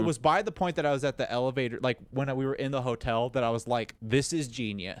 And it was by the point that I was at the elevator, like when we were in the hotel, that I was like, this is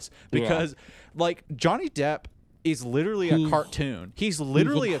genius. Because like Johnny Depp is literally a cartoon. He's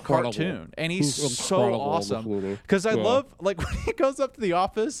literally a cartoon, and he's so awesome. Because I love like when he goes up to the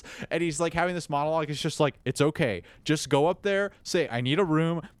office and he's like having this monologue. It's just like, it's okay, just go up there, say I need a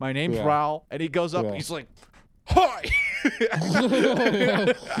room, my name's Raul, and he goes up and he's like, hi.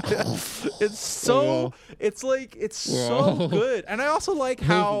 It's so so good. And I also like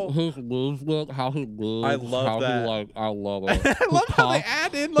how his movement, how he moves. I love that. I love it. I love how they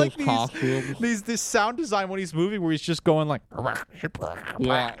add in like this sound design when he's moving, where he's just going like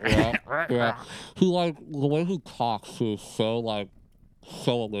yeah. He like the way he talks is so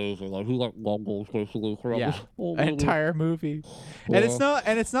amazing. Like he like mumbles basically throughout this whole movie. Entire movie. And it's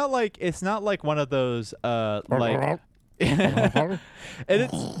not like one of those like and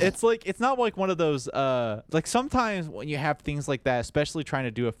it's not like one of those like sometimes when you have things like that, especially trying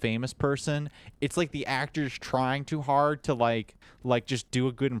to do a famous person, it's like the actor's trying too hard to like just do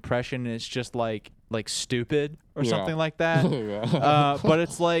a good impression, and it's just like stupid or something like that. But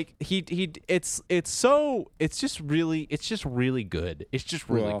it's like it's just really good. It's just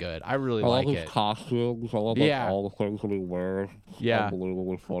really good. I really like it. I love his costumes. I love all the things that he wears. Yeah,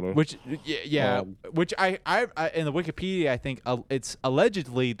 unbelievably funny. Which which I in the Wikipedia, I think it's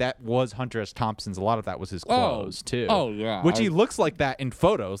allegedly that was Hunter S. Thompson's. A lot of that was his clothes too. Oh yeah, which he looks like that in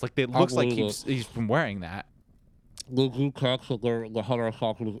photos. Like it looks like he's been wearing that. did you catch that the Hunter S.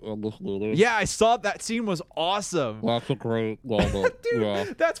 Thompson is in this movie? Yeah, I saw that scene was awesome. That's a great moment. Dude, yeah.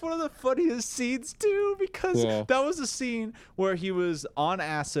 that's one of the funniest scenes too, because Yeah. that was a scene where he was on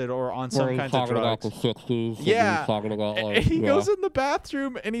acid or on Where some he's kind of talking about drugs. the 60s. and Yeah. He's talking about, like, And he yeah. goes in the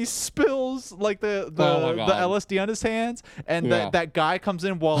bathroom and he spills like the Oh my God. LSD on his hands, and Yeah. that guy comes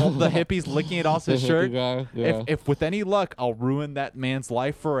in while the hippie's licking it off his The shirt. hippie guy, yeah. If with any luck, I'll ruin that man's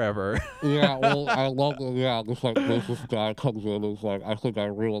life forever. Yeah, well, I love it. Yeah, just like this guy comes in and is like, I think I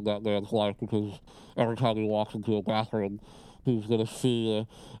ruined that man's life because every time he walks into a bathroom, he's going to see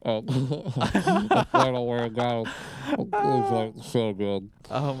a flannel wearing guy. It's like so good.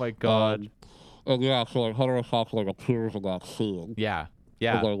 Oh my God. And yeah, so like Hunter S. Thompson like appears in that scene. Yeah.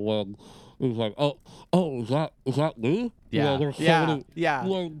 And, like when he's like, oh, is that me? Yeah. You know, there's so Yeah. many Yeah.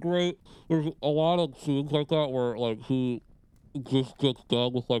 like great. There's a lot of scenes like that where like he just gets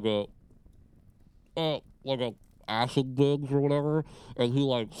done with like a acid binge or whatever, and he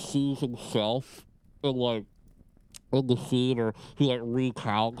like sees himself in like in the scene, or he like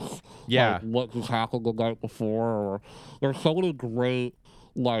recounts Yeah. like what just happened the night before. Or there's so many great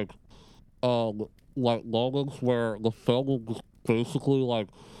like moments where the film will just basically like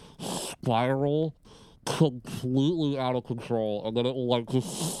spiral completely out of control, and then it will like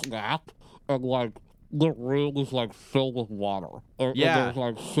just snap, and like the room is like filled with water. And Yeah. there's,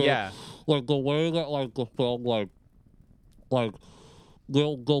 like, so, Yeah. like the way that like the film like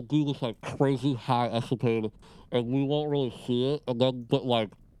they'll do this like crazy high escapade, and we won't really see it, and then but like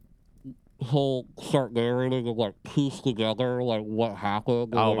he'll start narrating and like piece together like what happened.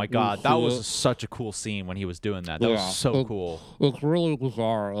 And, Oh like, my we God, that see was it. such a cool scene when he was doing that. That Yeah, was so cool. It's really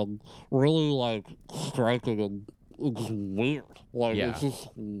bizarre and really like striking, and it's weird. Like Yeah. it's just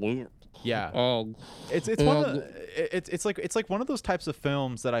weird. Yeah. It's one of and- the, it's like one of those types of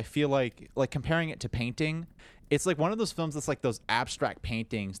films that I feel like comparing it to painting, it's like one of those films that's like those abstract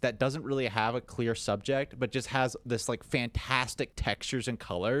paintings that doesn't really have a clear subject, but just has this like fantastic textures and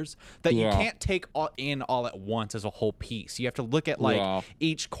colors that you Yeah. can't take in all at once as a whole piece. You have to look at like Yeah.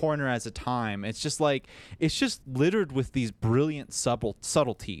 each corner as a time. It's just littered with these brilliant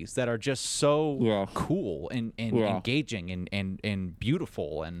subtleties that are just so Yeah. cool and Yeah. engaging and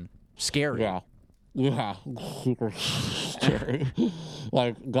beautiful and scary. Yeah, super scary.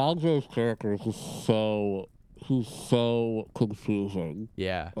 Like Gonzo's character is just he's so confusing.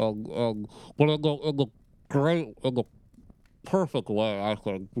 Yeah. But in the perfect way, I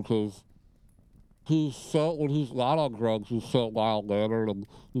think, because when he's not on drugs, he's so mild mannered, and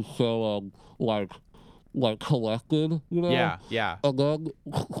he's so like collected, you know. Yeah. Yeah. And then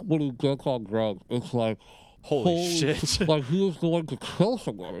when he gets on drugs, it's like, Holy shit. Like he is going to kill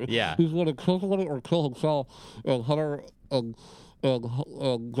somebody. Yeah. He's going to kill somebody or kill himself. And Hunter and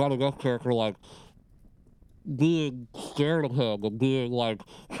Johnny Depp's character like being scared of him and being like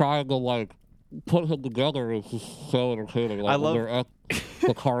trying to like put him together is just so entertaining. Like I when love- they're at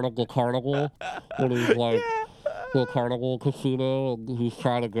the carnival when he's like the carnival casino and he's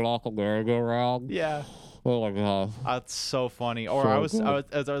trying to get off the merry-go-round. Yeah. Oh my god. That's so funny. Or So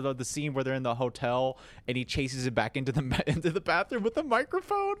the scene where they're in the hotel and he chases it back into the bathroom with the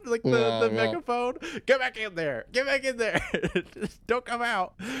microphone, like the Yeah. megaphone. Get back in there. Get back in there. Don't come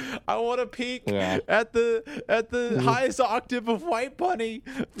out. I want to peek Yeah. at the highest octave of White Bunny.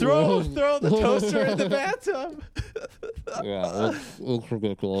 Throw the toaster in the bathtub. Yeah, it's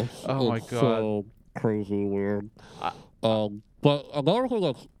ridiculous. Oh my It's God. so crazy weird. But another thing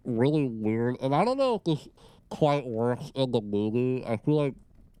that's really weird, and I don't know if this quite works in the movie. I feel like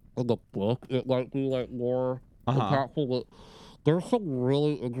in the book it might be like more impactful, but there's some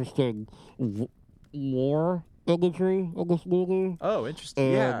really interesting war imagery in this movie. Oh,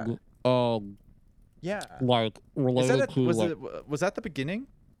 interesting. Yeah. And Yeah. like related to like was that the beginning?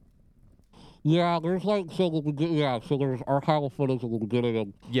 yeah, there's like so there's archival footage in the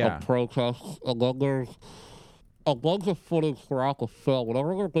beginning Yeah. of protests, and then there's a bunch of footage throughout the film.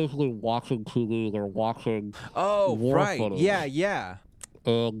 Whenever they're basically watching TV, they're watching Oh, war right. footage. Yeah.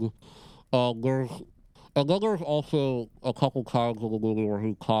 And then there's also a couple times in the movie where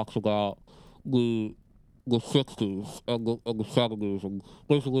he talks about the 60s and the 70s and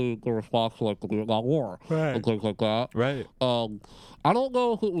basically the response to like the Vietnam War and things like that. Right. I don't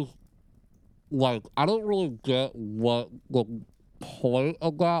know if it was like I don't really get what the point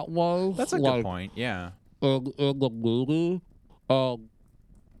of that was. That's a like, good point. Yeah. in the movie,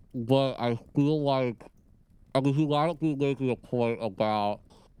 but I feel like he might be making a point about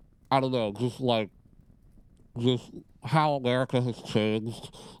I don't know, just how America has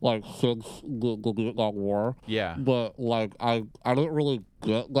changed like since the Vietnam War. Yeah. But like I didn't really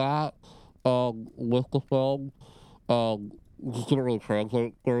get that with the film. just didn't really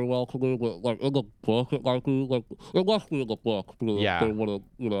translate very well to me. But like in the book, it might be like it must be in the book because Yeah. they wouldn't,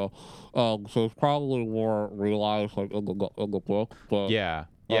 So it's probably more realized like in the book. But Yeah.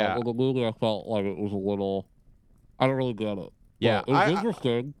 in the movie, I felt like it was a little. I don't really get it. Yeah, But it was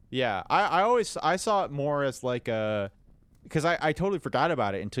interesting. Yeah, I saw it more as like a, because I totally forgot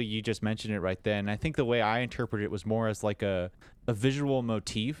about it until you just mentioned it right then. I think the way I interpreted it was more as like a visual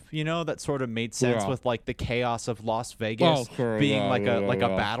motif, that sort of made sense Yeah. with like the chaos of Las Vegas Sure, being yeah, like yeah, a yeah, like a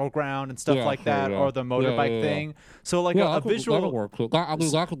yeah. battleground and stuff Yeah, like sure, that, yeah. or the Yeah, motorbike yeah. thing. So like Yeah, a that'll visual. work too. I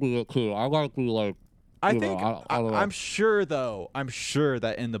mean, that could be it too. I might be like. I You know, think I don't know. I'm sure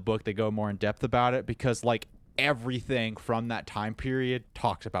that in the book they go more in depth about it because like everything from that time period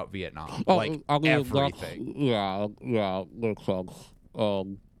talks about Vietnam, like I mean, everything. Yeah, makes sense.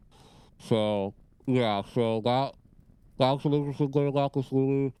 So yeah, so that's an interesting thing about this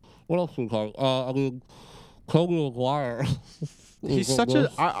movie. What else we talk? I mean, Tobey Maguire. He's such a.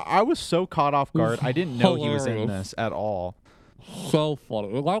 I was so caught off guard. I didn't know he was in hilarious. this at all. So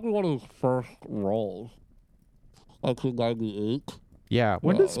funny. It might be one of his first roles. Like in '98, Yeah.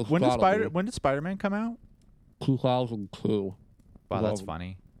 When Yeah, did it's when did gotta be. Spider-Man come out? 2002. Wow, that's Um,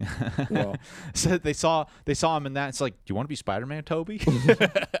 funny. Yeah. So they saw him in that. It's like, do you want to be Spider-Man, Toby?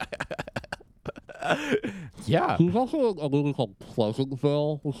 Yeah. He's also in a movie called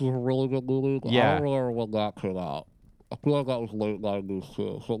Pleasantville, which is a really good movie. But I Yeah. don't remember when that came out. I feel like that was late '90s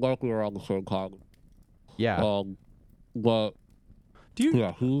too, so it might be around the same time. Yeah. But Do you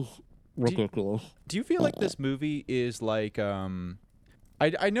yeah, he's ridiculous. do you feel like this movie is like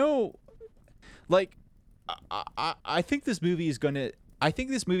I know, like I think this movie is gonna. I think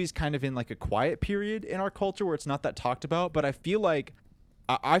this movie's kind of in like a quiet period in our culture where it's not that talked about. But I feel like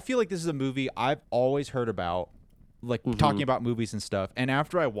this is a movie I've always heard about, like talking about movies and stuff. And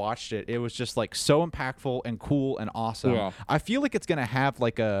after I watched it, it was just like so impactful and cool and awesome. Yeah. I feel like it's gonna have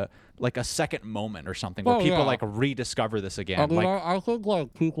like a second moment or something where people yeah. like rediscover this again. I mean, like I think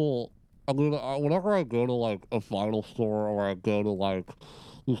like people. I mean, whenever I go to like a vinyl store or I go to like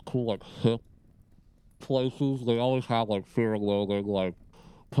these cool like hip places, they always have like Fear and Loathing like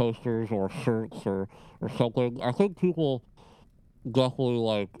posters or shirts or something. I think people definitely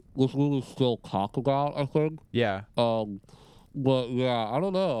like this movie's still talked about. I think, yeah. but yeah, I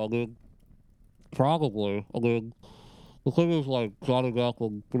don't know. I mean, probably. I mean, the thing is like Johnny Depp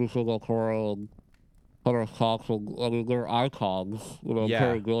and Benicio del Toro and Hunter S. Thompson. I mean, they're icons. Yeah.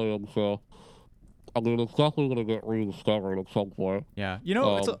 Terry Gilliam. So. I mean, it's definitely going to get rediscovered at some point. Yeah,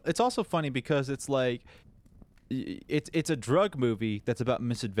 it's also funny because it's like it's a drug movie that's about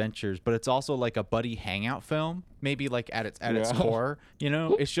misadventures, but it's also like a buddy hangout film, maybe like at its core.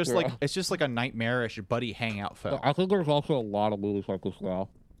 It's just like a nightmarish buddy hangout film. I think there's also a lot of movies like this now.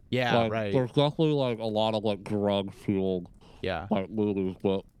 Yeah, like, right. There's definitely like a lot of like drug fueled like movies,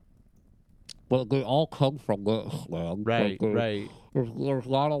 but they all come from this, man. Right, like, right. There's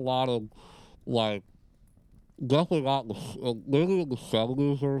not a lot of like. Definitely not maybe in the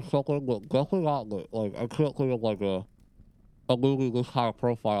 70s or something, but definitely not like I can't think of like a movie this high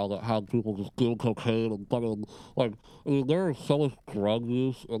profile that had people just doing cocaine and fucking like. I mean, there is so much drug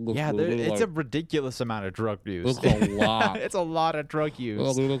use in this movie. It's a ridiculous amount of drug use. It's a lot. It's a lot of drug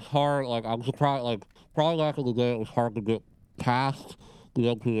use. I mean, it's hard. Like I'm surprised. Like probably back in the day, it was hard to get past the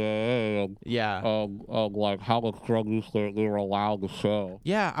MPAA and like how much drug use they were allowed to show.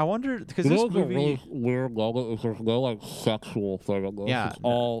 Yeah, I wonder because this movie. A really weird moment is there's no like sexual thing in this. Yeah,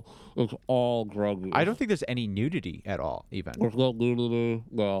 it's all drug use. I don't think there's any nudity at all, even. There's no nudity,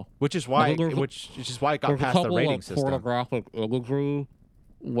 no. Which is why it got past the rating like, system. Pornographic imagery.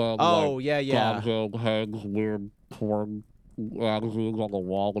 When, Gonzo hangs weird porn magazines on the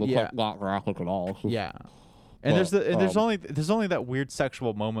wall, but it's like not graphic at all. And there's only that weird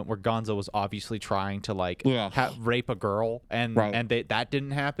sexual moment where Gonzo was obviously trying to like rape a girl and that didn't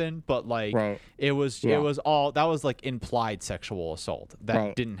happen, but like it was all that was like implied sexual assault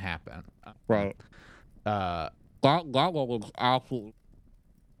that didn't happen. Right. That one was absolutely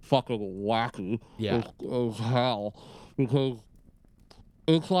fucking wacky. Yeah. As hell because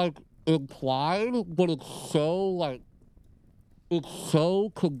it's like implied, but it's so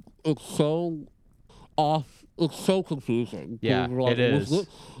off. It's so confusing. Yeah, like, it is.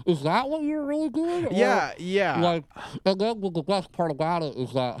 Is that what you're really doing? Yeah. Like, and then the best part about it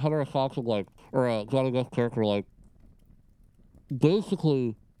is that Hunter S. Thompson, like, or Johnny Depp's character, like,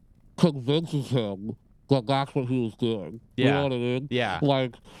 basically convinces him that that's what he was doing. Yeah. You know what I mean? Yeah.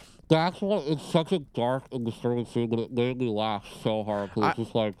 Like, that's what. It's such a dark and disturbing scene, but it made me laugh so hard because it's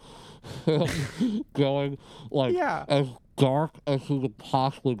just like him going like as dark as he could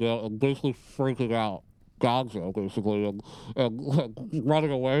possibly go and basically freaking out Gonzo basically, and like,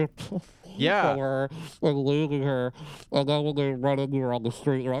 running away Yeah. from her, like losing her, and then when they run into her on the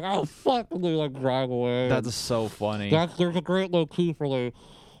street, they're like, "Oh fuck!" and they like drive away. That's so funny. There's a great motif where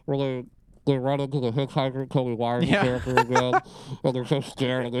they run into the hitchhiker Toby Wires Yeah. character again, and they're so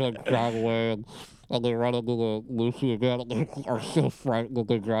scared and they like drive away, and they run into the Lucy again, and they are so frightened that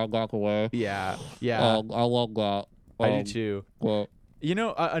they drive back away. Yeah. Yeah. I love that. I do too. But You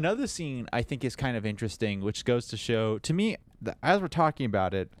know, another scene I think is kind of interesting, which goes to show to me, as we're talking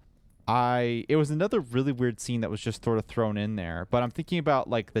about it, it was another really weird scene that was just sort of thrown in there. But I'm thinking about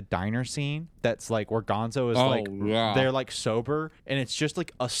like the diner scene that's like where Gonzo is like yeah. they're like sober, and it's just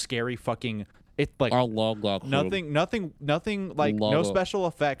like a scary fucking. It's like I love that. nothing like Love no it. special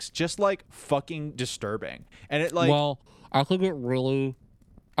effects, just like fucking disturbing. And it like Well, I think it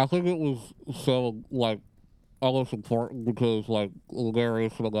was so like almost important because like the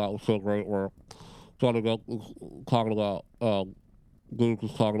narration of that was so great. Where Johnny Depp was talking about Duke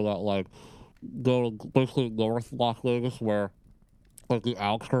was talking about like going basically north Las Vegas, where like the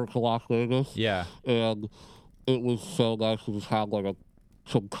outskirts of Las Vegas, yeah. and it was so nice to just have like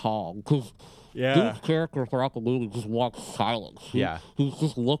some calm because. Yeah. Duke's character throughout the movie just wants silence. Yeah. He's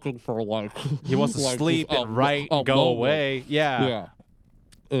just looking for like He wants to like, sleep just and write a and go moment. away. Yeah.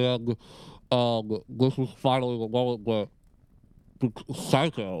 Yeah. And this was finally the moment that the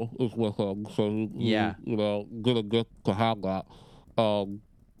Psycho is with him, so Yeah. you know, gonna get to have that.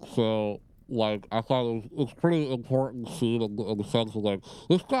 So like I thought it was pretty important scene in the sense of like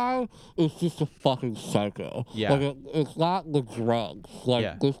this guy is just a fucking psycho. Yeah. Like it's not the drugs. Like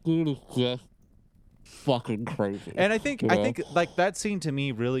Yeah. this dude is just fucking crazy. And I think you know? like that scene to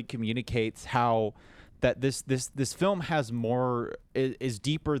me really communicates how that this film has more is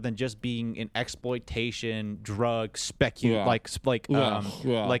deeper than just being an exploitation drug Yeah. like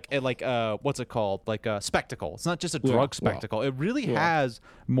what's it called, like a spectacle. It's not just a Yeah, drug yeah. spectacle. It really Yeah. has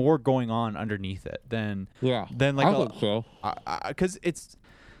more going on underneath it than Yeah. like I think so. because it's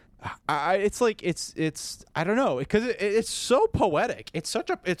I don't know, because it's so poetic. It's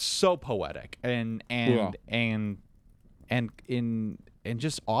so poetic and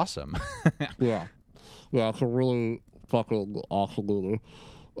just awesome. Yeah. Yeah, it's a really fucking awesome movie.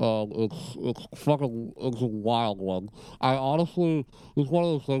 It's a wild one. I honestly, it's one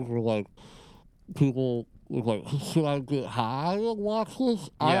of those things where like people was like, should I get high and watch this?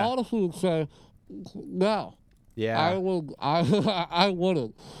 I Yeah. honestly would say no. Yeah. I would. I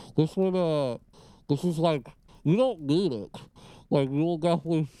wouldn't. This is like you don't need it. Like you'll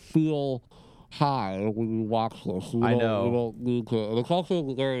definitely feel high when you watch this. I know. You don't need to. And it's also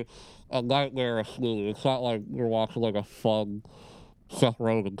a nightmarish movie. It's not like you're watching like a fun Seth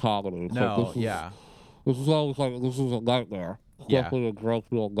Rogen comedy. It's No, like, this is always like this is a nightmare. It's Yeah. definitely a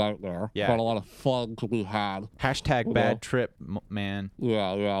drug-fueled nightmare. Yeah. Got a lot of fun to be had. Hashtag You bad know? trip, man.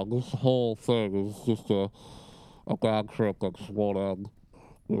 Yeah. This whole thing is just a bad trip that just won't end.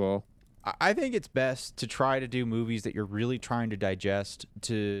 You know. I think it's best to try to do movies that you're really trying to digest,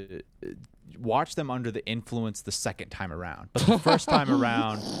 to watch them under the influence the second time around. But the first time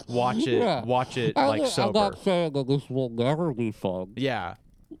around, watch it like I'm sober. not saying that this will never be fun. Yeah.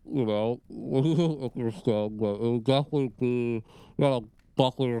 You know, if you're stoned, but it will definitely be, you gotta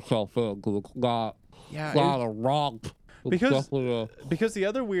buckle yourself in because it's not a romp. It's Because- definitely Because the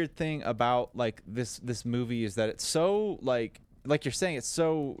other weird thing about like this movie is that it's so like you're saying, it's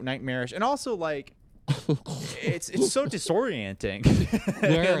so nightmarish, and also like it's so disorienting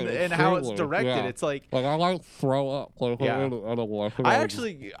and how it's extremely, directed. yeah. It's like I might throw up. Like, Yeah. I don't know.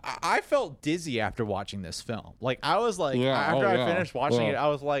 I felt dizzy after watching this film. Like I was like, Yeah, after oh, I yeah, finished watching yeah. it, I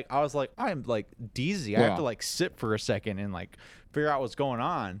was like I'm like dizzy. I Yeah. have to like sit for a second and like figure out what's going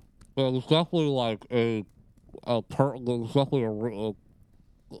on. There's definitely like there's definitely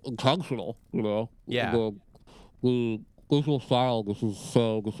intentional, you know. Yeah. The visual style, this is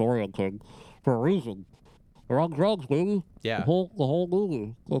so disorienting for a reason. They're on drugs, baby. Yeah. The whole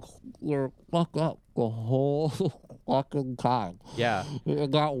movie. They're fucked up the whole fucking time. Yeah.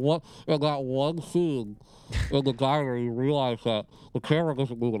 In that one scene in the diner, you realize that the camera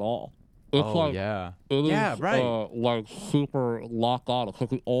doesn't move at all. It's Oh like yeah. it is Yeah, right. like super lock on. It's like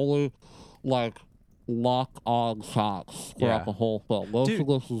the only like lock on shots throughout Yeah. the whole film. Most Dude. of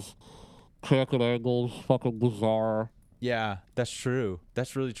this is crooked angles, fucking bizarre. Yeah, that's true.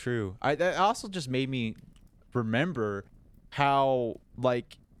 That's really true. That also just made me remember how,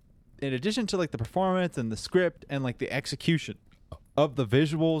 like, in addition to like the performance and the script and like the execution of the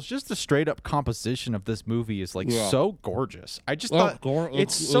visuals, just the straight up composition of this movie is like Yeah. so gorgeous. I just Yeah, thought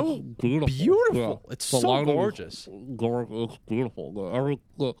it's so beautiful. beautiful. Yeah. It's The so lighting is gorgeous. It's beautiful.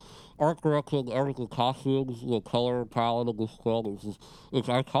 The art direction, every the costumes, the color palette of this film is just, it's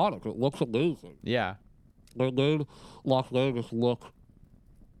iconic. It looks amazing. Yeah. They made Las Vegas look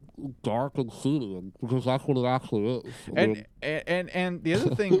dark and seedy, because that's what it actually is. I mean, And the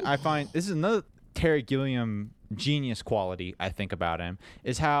other thing I find, this is another Terry Gilliam genius quality I think about him,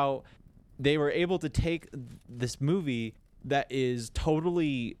 is how they were able to take this movie that is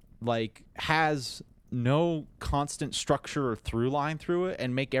totally like has no constant structure or through line through it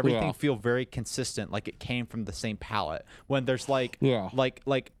and make everything Yeah. feel very consistent, like it came from the same palette, when there's like Yeah.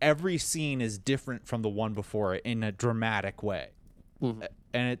 like every scene is different from the one before it in a dramatic way. Mhm.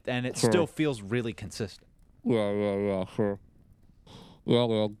 And it Sure. still feels really consistent. yeah, sure. Yeah,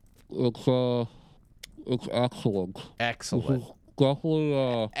 man. It's excellent. This Excellent. is definitely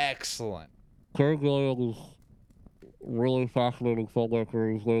Excellent. Terry Gilliam is really fascinating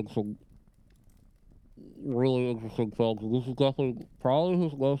filmmaker. He's made some really interesting films. This is definitely probably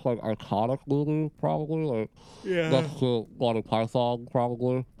his most like iconic movie, probably. Like next to Monty Python,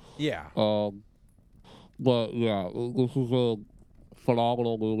 probably. Yeah. But yeah, this is a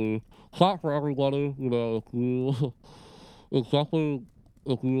phenomenal movie. It's not for everybody, you know. If you, it's definitely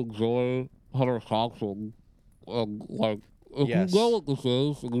if you enjoy Hunter Thompson, and like if Yes. you know what this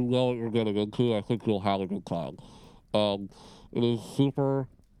is and you know what you're getting into, I think you'll have a good time. It is super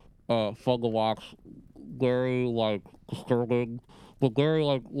fun to watch, very like disturbing, but very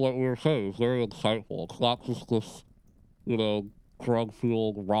like what we were saying, it's very insightful. It's not just this, you know,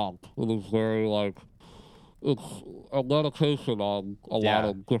 drug-fueled romp. It is very like it's a meditation on a lot Yeah.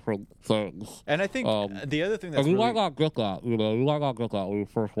 of different things. And I think the other thing that's And you really, might not get that, you know, you might not get that when you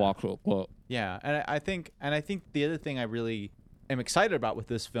first watch it, but yeah, and I think the other thing I really am excited about with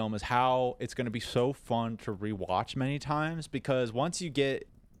this film is how it's going to be so fun to rewatch many times, because once you get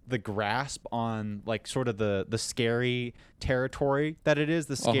the grasp on like sort of the scary territory that it is,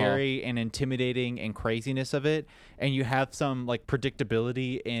 the scary and intimidating and craziness of it, and you have some like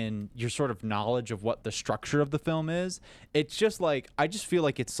predictability in your sort of knowledge of what the structure of the film is, it's just like I just feel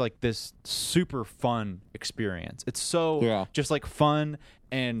like it's like this super fun experience. It's so Yeah. just like fun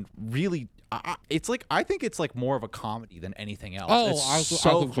and really it's like I think it's like more of a comedy than anything else. It's I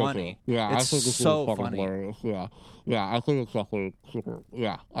so think so, funny. too. Yeah, It's I think it's so fucking funny. hilarious. Yeah, I think it's definitely super.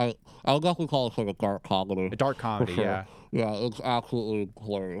 Yeah, I would definitely call it like a dark comedy. A dark for comedy, sure. yeah. Yeah, it's absolutely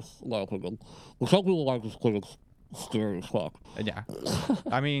hilarious, in my opinion. But some people like this thing, it's scary as fuck. Yeah.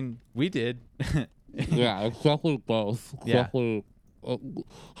 I mean, we did. Yeah, it's definitely both. It's Yeah. definitely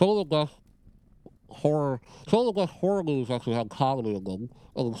some of the best horror movies actually have comedy in them,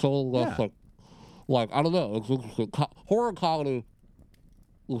 and some of the best Yeah. like I don't know, it's interesting. Horror and comedy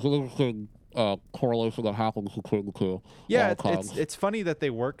is an interesting correlation that happens between the two. Yeah, a lot of times. it's funny that they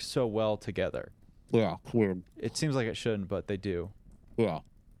work so well together. Yeah, it's weird. It seems like it shouldn't, but they do. Yeah.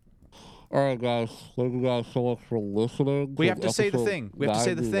 All right, guys. Thank you guys so much for listening. We have to say the episode thing. We have to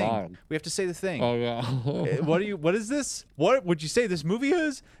say the thing. 99. We have to say the thing. Oh yeah. What is this? What would you say this movie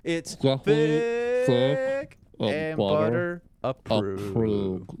is? It's Definitely thick and and butter butter approved.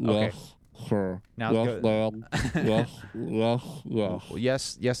 Approved. Okay. Yes, sir. Now yes, go- ma'am. yes. Well,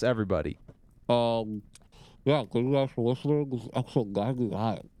 yes, everybody. Yeah, thank you guys for listening. This is episode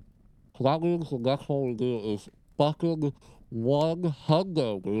 99. So that means the next one we do is fucking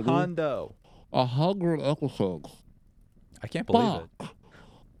 100, baby. Hondo. 100 episodes. I can't believe it.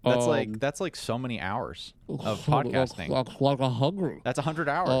 Fuck. That's like so many hours of so podcasting. That's like 100. That's 100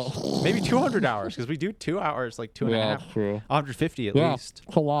 hours. Maybe 200 hours, because we do 2 hours, like two and a Yeah, half. that's true. 150 at Yeah, least.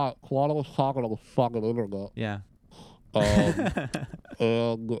 it's a lot. A lot of us talking on the fucking internet. Yeah.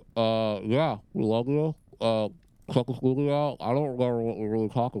 And yeah, we love you. Check this movie out. I don't remember what we really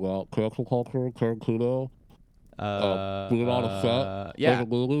talked about. Cancel culture, Tarantino, being on a set, Yeah. making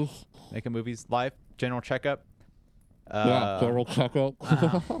movies. Making movies live, general checkup. Yeah, general checkup.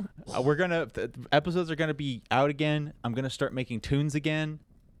 We're gonna the episodes are gonna be out again. I'm gonna start making tunes again.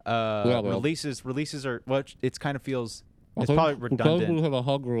 man. Releases are what it kind of feels. I It's think probably because we redundant. hit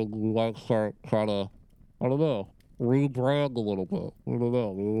 100, we might start trying to, I don't know, rebrand a little bit. I don't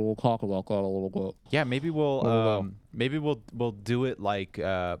know. Maybe we'll talk about that a little bit. Yeah, maybe I don't know. we'll do it like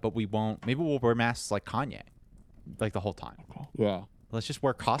but we won't. Maybe we'll wear masks like Kanye, like the whole time. Yeah. Let's just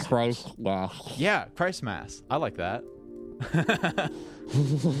wear costumes. Christ mask. Yeah, Christ mask. I like that.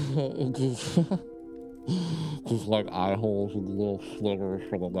 Just like eye holes and little slivers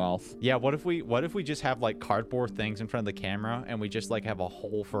from the mouth. Yeah, what if we just have like cardboard things in front of the camera and we just like have a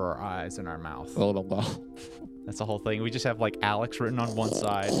hole for our eyes and our mouth? Oh no. That's the whole thing. We just have like Alex written on one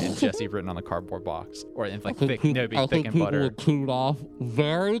side and Jesse written on the cardboard box, or in like thick, I thick think and people butter. would tune off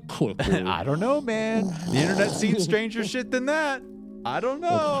very quickly. I don't know, man. The internet sees stranger shit than that. I don't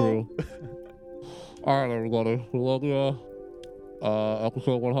know. That's true. All right, everybody. We love you.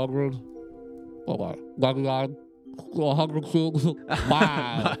 Episode 100. Bye-bye. 99. 100 soon.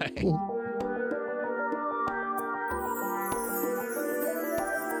 Bye. Bye.